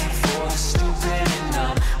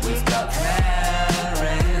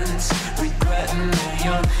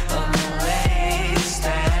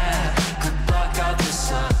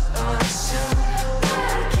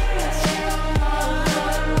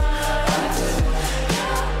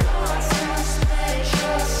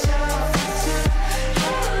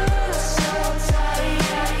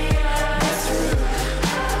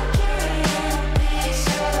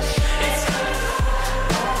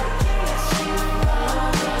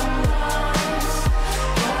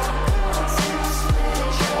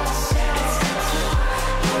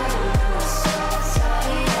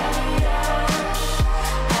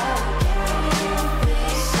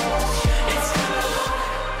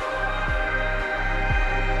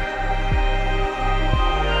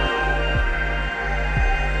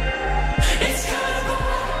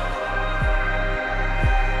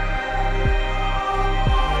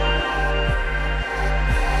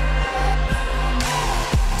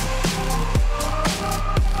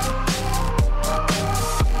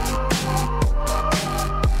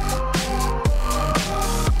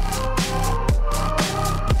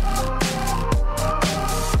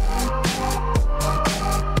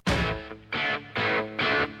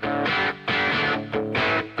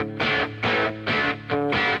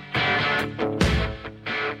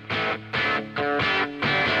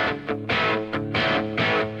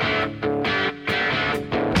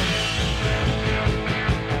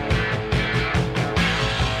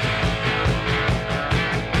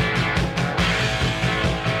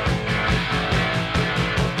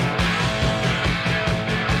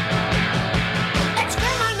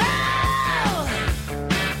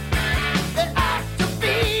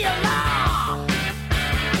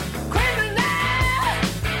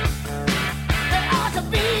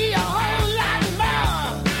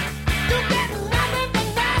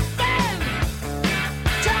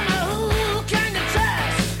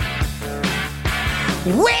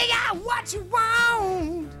 We got what you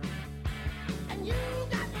want. And you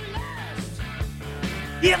got the lust.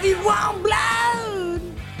 If you want blood,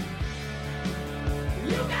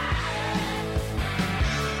 You got it.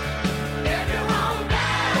 If you want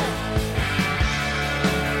blood,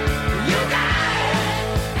 you got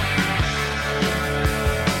it.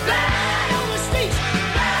 Blood on the streets,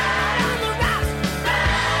 blood on the rocks,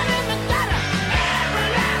 blood in the gutter. Every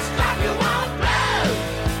last drop you want blood.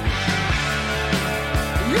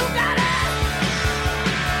 You got it.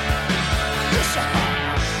 Yes, you have.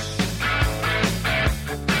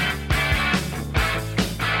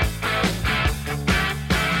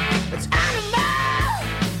 It's animal,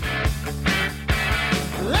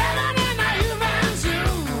 living in the human zoo.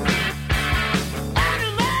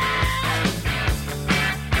 Animal,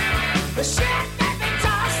 the shit that they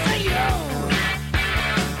toss to you.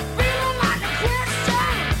 Feeling like a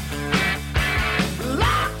Christian,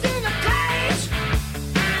 locked in a cage,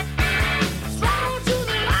 thrown to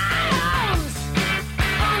the lions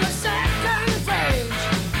on the second page.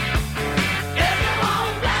 If you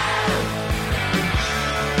want blood,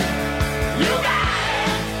 you got it.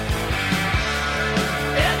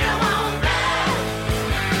 If you want blood,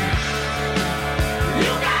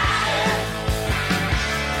 you got it.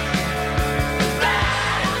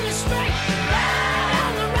 Blood on the street, blood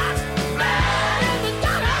on the rocks, blood in the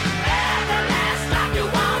gutter. Every last drop you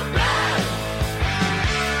want blood.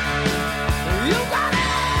 You got it.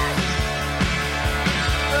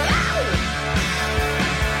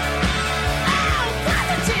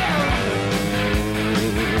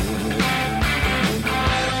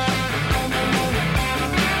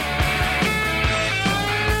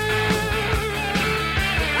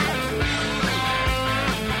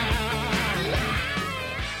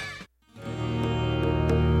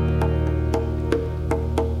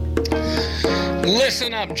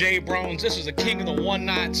 Listen up, J-Brones. This is the king of the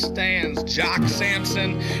one-night stands, Jock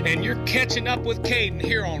Sampson, and you're catching up with Caden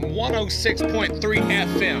here on 106.3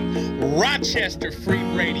 FM, Rochester Free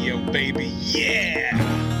Radio, baby. Yeah!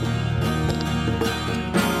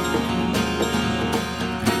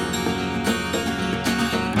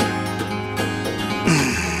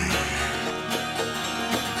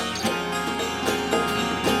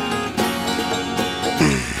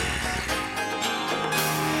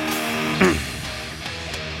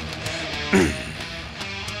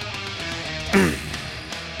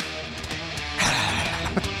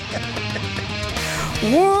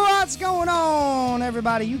 What's going on,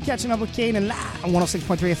 everybody? You catching up with Caden live on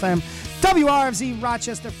 106.3 FM, WRFZ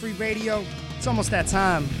Rochester Free Radio. It's almost that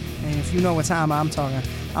time, and if you know what time I'm talking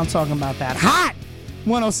about that hot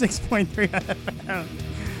 106.3 FM.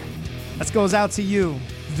 That goes out to you,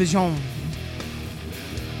 Vision.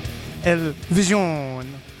 El Vision.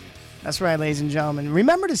 That's right, ladies and gentlemen.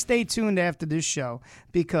 Remember to stay tuned after this show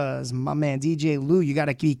because my man DJ Lou, you got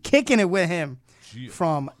to be kicking it with him.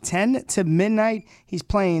 From 10 to midnight, he's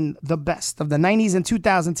playing the best of the 90s and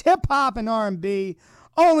 2000s hip-hop and R&B,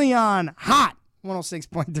 only on Hot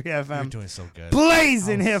 106.3 FM. You're doing so good.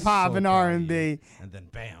 Blazing hip-hop and R&B. And then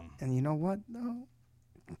bam. And you know what, though?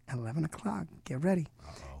 At 11 o'clock, get ready.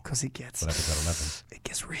 Because it gets... What happens at 11? It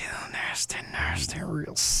gets real nasty,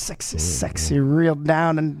 real sexy, real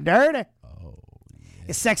down and dirty. Oh, yeah.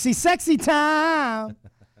 It's sexy time.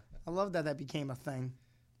 I love that became a thing.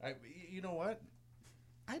 You know what?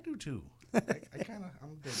 I do too. I'm digging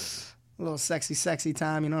it. A little sexy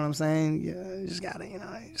time, you know what I'm saying? Yeah, you just gotta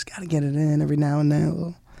get it in every now and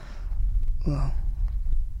then. A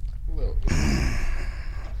little.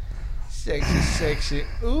 Sexy.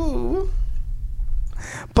 Ooh.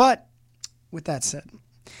 But with that said,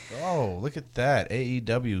 oh, look at that!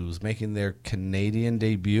 AEW's making their Canadian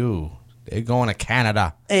debut. They're going to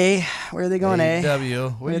Canada. Where are they going?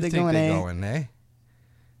 AEW. Where do you think they're going?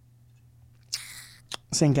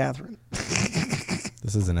 St. Catherine.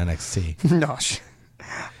 This isn't NXT. Gosh.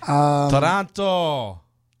 Toronto.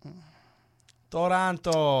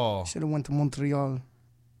 Should have went to Montreal.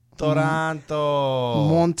 Toronto.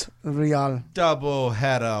 Montreal. Double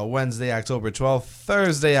header Wednesday, October 12th,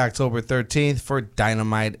 Thursday, October 13th for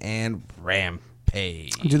Dynamite and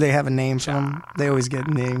Rampage. Do they have a name for them? They always get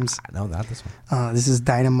names. No, not this one. This is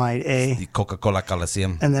Dynamite A. The Coca-Cola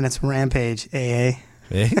Coliseum. And then it's Rampage AA.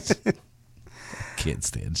 Can't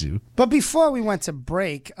stand you. But before we went to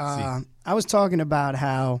break, I was talking about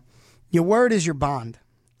how your word is your bond.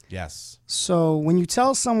 Yes. So when you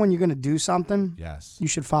tell someone you're going to do something, yes, you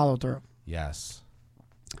should follow through. Yes.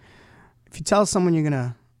 If you tell someone you're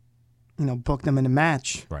going to, book them in a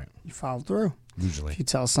match, right, you follow through. Usually. If you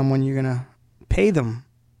tell someone you're going to pay them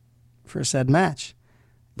for said match,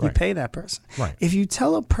 you pay that person. Right. If you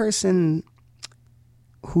tell a person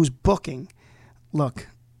who's booking, look,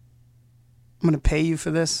 I'm going to pay you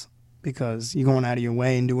for this because you're going out of your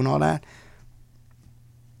way and doing all that.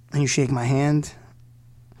 And you shake my hand,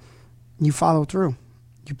 you follow through,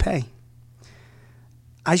 you pay.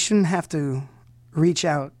 I shouldn't have to reach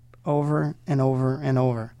out over and over and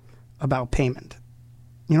over about payment.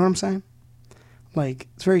 You know what I'm saying? Like,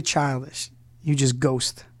 it's very childish. You just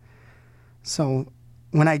ghost. So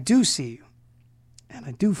when I do see you and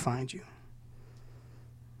I do find you,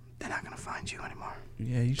 they're not going to find you anymore.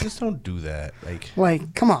 Yeah, you just don't do that.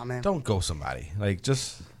 Like, come on, man. Don't ghost somebody. Like,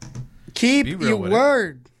 just keep be real your with it.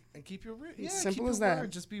 word. And keep your word. Simple keep as your that.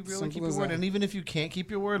 word. Just be real Simple and keep your as word. that. And even if you can't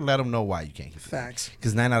keep your word, let them know why you can't keep your word. Facts.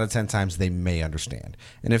 Because 9 out of 10 times they may understand.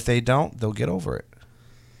 And if they don't, they'll get over it.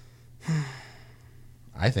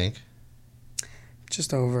 I think.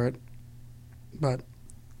 Just over it. But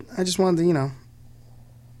I just wanted to,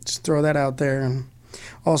 just throw that out there and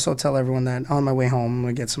also tell everyone that on my way home, I'm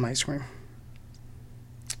going to get some ice cream.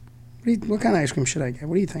 What kind of ice cream should I get?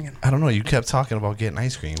 What are you thinking? I don't know. You kept talking about getting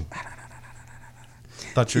ice cream.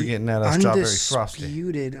 Thought you were getting that strawberry frosty.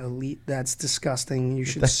 Undisputed elite. That's disgusting. You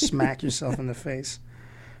should smack yourself in the face.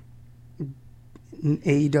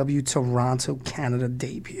 AEW Toronto, Canada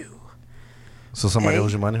debut. So somebody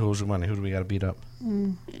owes you money? Who owes you money? Who do we got to beat up?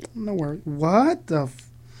 No worries. What the...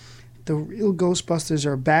 The real Ghostbusters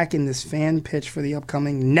are back in this fan pitch for the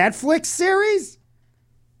upcoming Netflix series?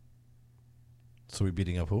 So we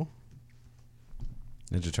beating up who?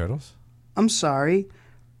 Ninja Turtles? I'm sorry.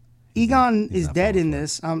 Egon is dead in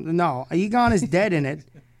this. No, Egon is dead in it.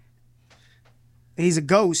 He's a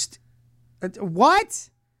ghost. What?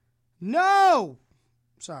 No!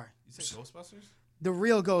 Sorry. You said Ghostbusters? The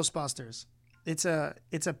real Ghostbusters. It's a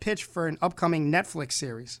pitch for an upcoming Netflix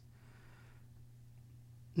series.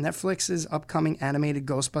 Netflix's upcoming animated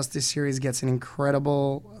Ghostbusters series gets an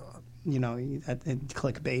incredible,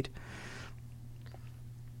 clickbait.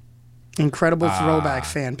 Incredible throwback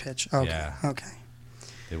fan pitch. Okay. Yeah. Okay.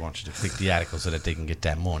 They want you to click the article so that they can get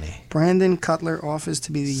that money. Brandon Cutler offers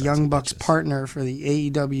to be the Young Bucks partner for the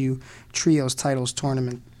AEW Trios Titles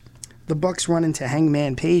Tournament. The Bucks run into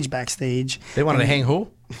Hangman Page backstage. They wanted to hang who?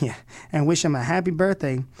 Yeah. And wish him a happy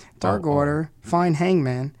birthday. Dark Order, find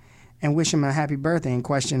Hangman, and wish him a happy birthday and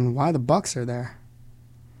question why the Bucks are there.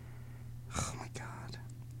 Oh, my God.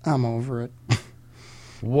 I'm over it.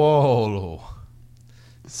 Whoa.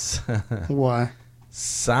 What?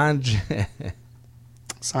 Sanjay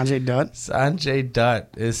Dutt? Sanjay Dutt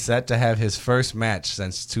is set to have his first match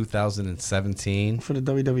since 2017. For the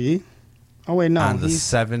WWE? Oh, wait, no. On the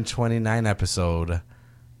 729 episode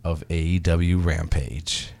of AEW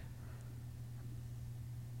Rampage.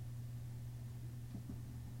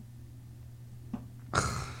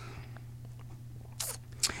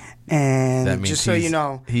 And just so you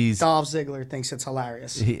know, Dolph Ziggler thinks it's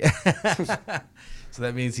hilarious. So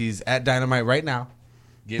that means he's at Dynamite right now,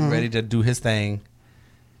 getting ready to do his thing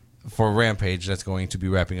for Rampage that's going to be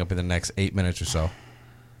wrapping up in the next 8 minutes or so.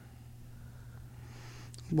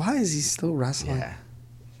 Why is he still wrestling? Yeah.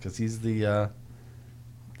 Because he's the...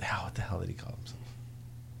 what the hell did he call himself?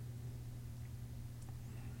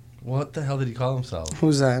 What the hell did he call himself?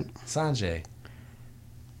 Who's that? Sanjay.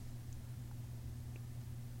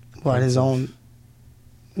 What, his own...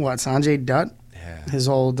 What, Sanjay Dutt? Yeah. His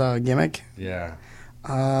old gimmick? Yeah.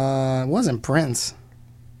 It wasn't Prince.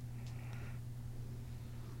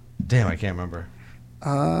 Damn, I can't remember.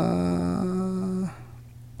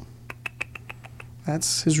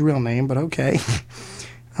 That's his real name, but okay.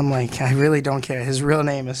 I'm like, I really don't care. His real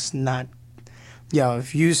name is not... Yo,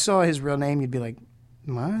 if you saw his real name, you'd be like,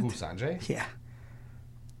 what? Who, Sanjay? Yeah.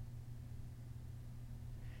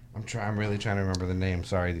 I'm really trying to remember the name.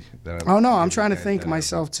 Sorry. Oh, no, I'm trying to think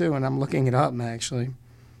myself, too, and I'm looking it up, actually.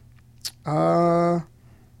 He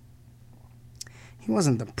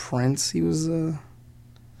wasn't the Prince. He was,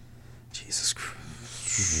 Jesus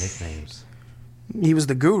Christ. These nicknames. He was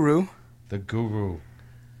the Guru. The Guru.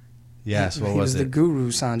 Yes, what was it? He was the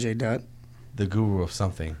Guru, Sanjay Dutt. The Guru of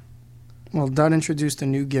something. Well, Dutt introduced a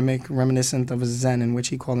new gimmick reminiscent of a Zen in which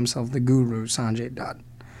he called himself the Guru, Sanjay Dutt.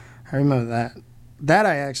 I remember that. That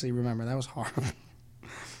I actually remember. That was horrible.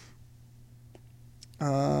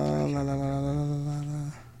 Oh,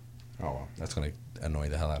 well, that's going to annoy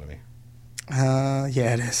the hell out of me.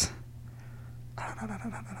 Yeah, it is. I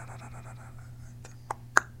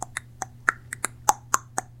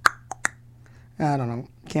don't know.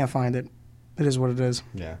 Can't find it. It is what it is.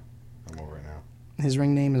 Yeah, I'm over it now. His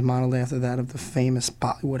ring name is modeled after that of the famous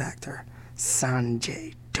Bollywood actor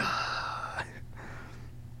Sanjay Dutt.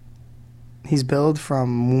 He's billed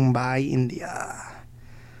from Mumbai, India.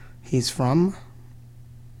 He's from...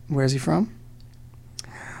 Where's he from?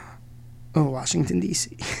 Oh, Washington,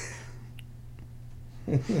 D.C.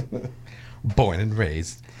 Born and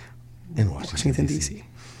raised in Washington, D.C.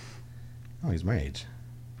 Oh, he's my age.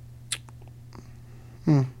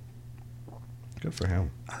 Good for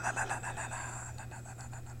him.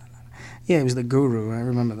 Yeah, he was the guru. I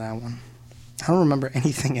remember that one. I don't remember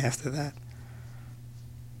anything after that.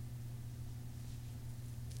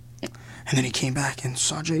 And then he came back, and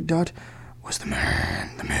Sanjay Dutt was the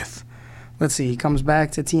man, the myth. Let's see, he comes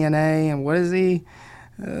back to TNA, and what is he?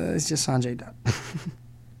 It's just Sanjay Dutt.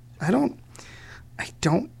 I don't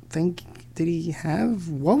think, did he have,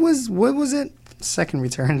 what was it? Second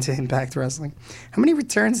return to Impact Wrestling. How many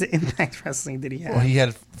returns to Impact Wrestling did he have? Well, he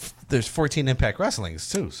had, there's 14 Impact Wrestlings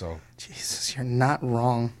too, so. Jesus, you're not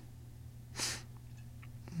wrong.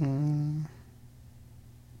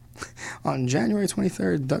 On January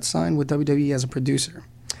 23rd, Dutt signed with WWE as a producer.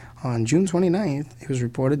 On June 29th, it was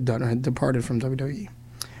reported Dutt had departed from WWE.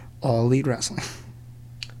 All Elite Wrestling.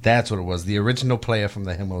 That's what it was. The original player from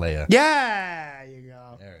the Himalaya. Yeah, there you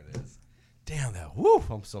go. There it is. Damn that. Woo!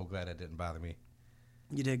 I'm so glad that didn't bother me.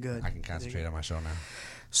 You did good. I can concentrate on my show now.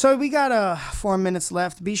 So we got 4 minutes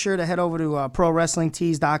left. Be sure to head over to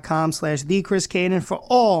ProWrestlingTees.com/TheChrisCaden for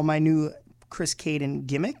all my new Chris Caden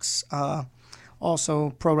gimmicks. Also,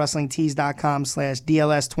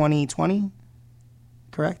 ProWrestlingTees.com/DLS2020.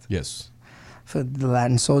 Correct? Yes. For the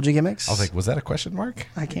Latin Soldier gimmicks. I was like, was that a question mark?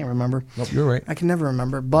 I can't remember. Nope, you're right. I can never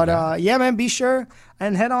remember. But yeah, man, be sure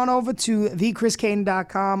and head on over to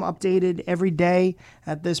TheChrisCaden.com, updated every day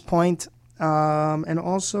at this point. And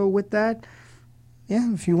also with that,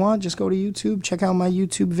 yeah, if you want, just go to YouTube. Check out my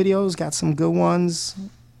YouTube videos. Got some good ones.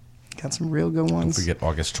 Got some real good ones. Don't forget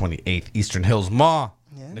August 28th, Eastern Hills Mall.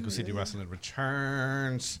 Yeah, Nickel City Wrestling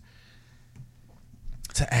returns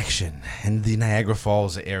to action in the Niagara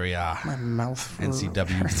Falls area. My mouth.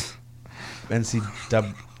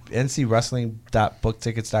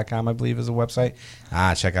 NCWrestling.booktickets.com, I believe, is a website.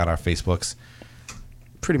 Check out our Facebooks.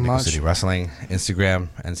 Pretty Nickel much. City Wrestling, Instagram,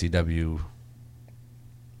 NCW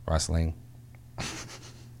Wrestling.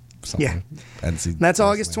 Yeah. That's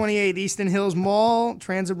August 28th, Eastern Hills Mall,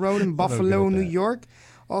 Transit Road in Buffalo, New York.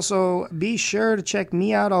 Also, be sure to check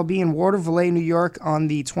me out. I'll be in Waterville, New York on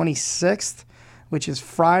the 26th, which is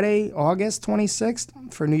Friday, August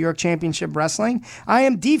 26th, for New York Championship Wrestling. I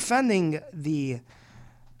am defending the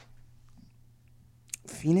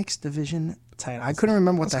Phoenix Division title. I couldn't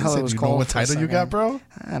remember what the hell it was called. You know what title you got, bro?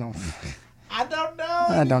 I don't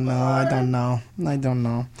know.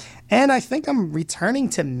 And I think I'm returning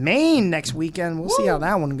to Maine next weekend. We'll see how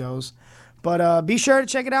that one goes. But be sure to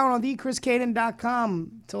check it out on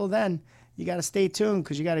TheChrisCaden.com. Till then, you got to stay tuned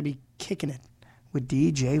because you got to be kicking it with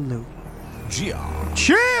DJ Lou. Cheer!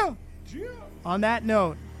 On that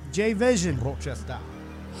note, J Vision, Rochester,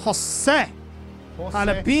 Jose,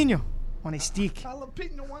 Jalapeno on a stick.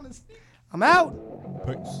 I'm out.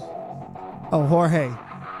 Peace. Oh, Jorge,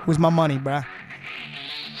 where's my money, bruh?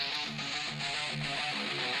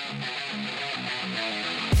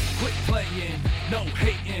 Quit playing, no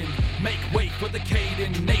hating, make way for the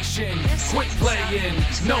Caden Nation. Quit playing,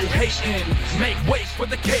 no hating, make way for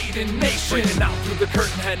the Caden Nation. Breaking out through the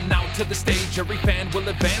curtain, heading out to the stage. Every fan will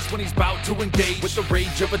advance when he's about to engage with the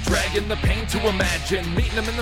rage of a dragon, the pain to imagine. Meeting him in the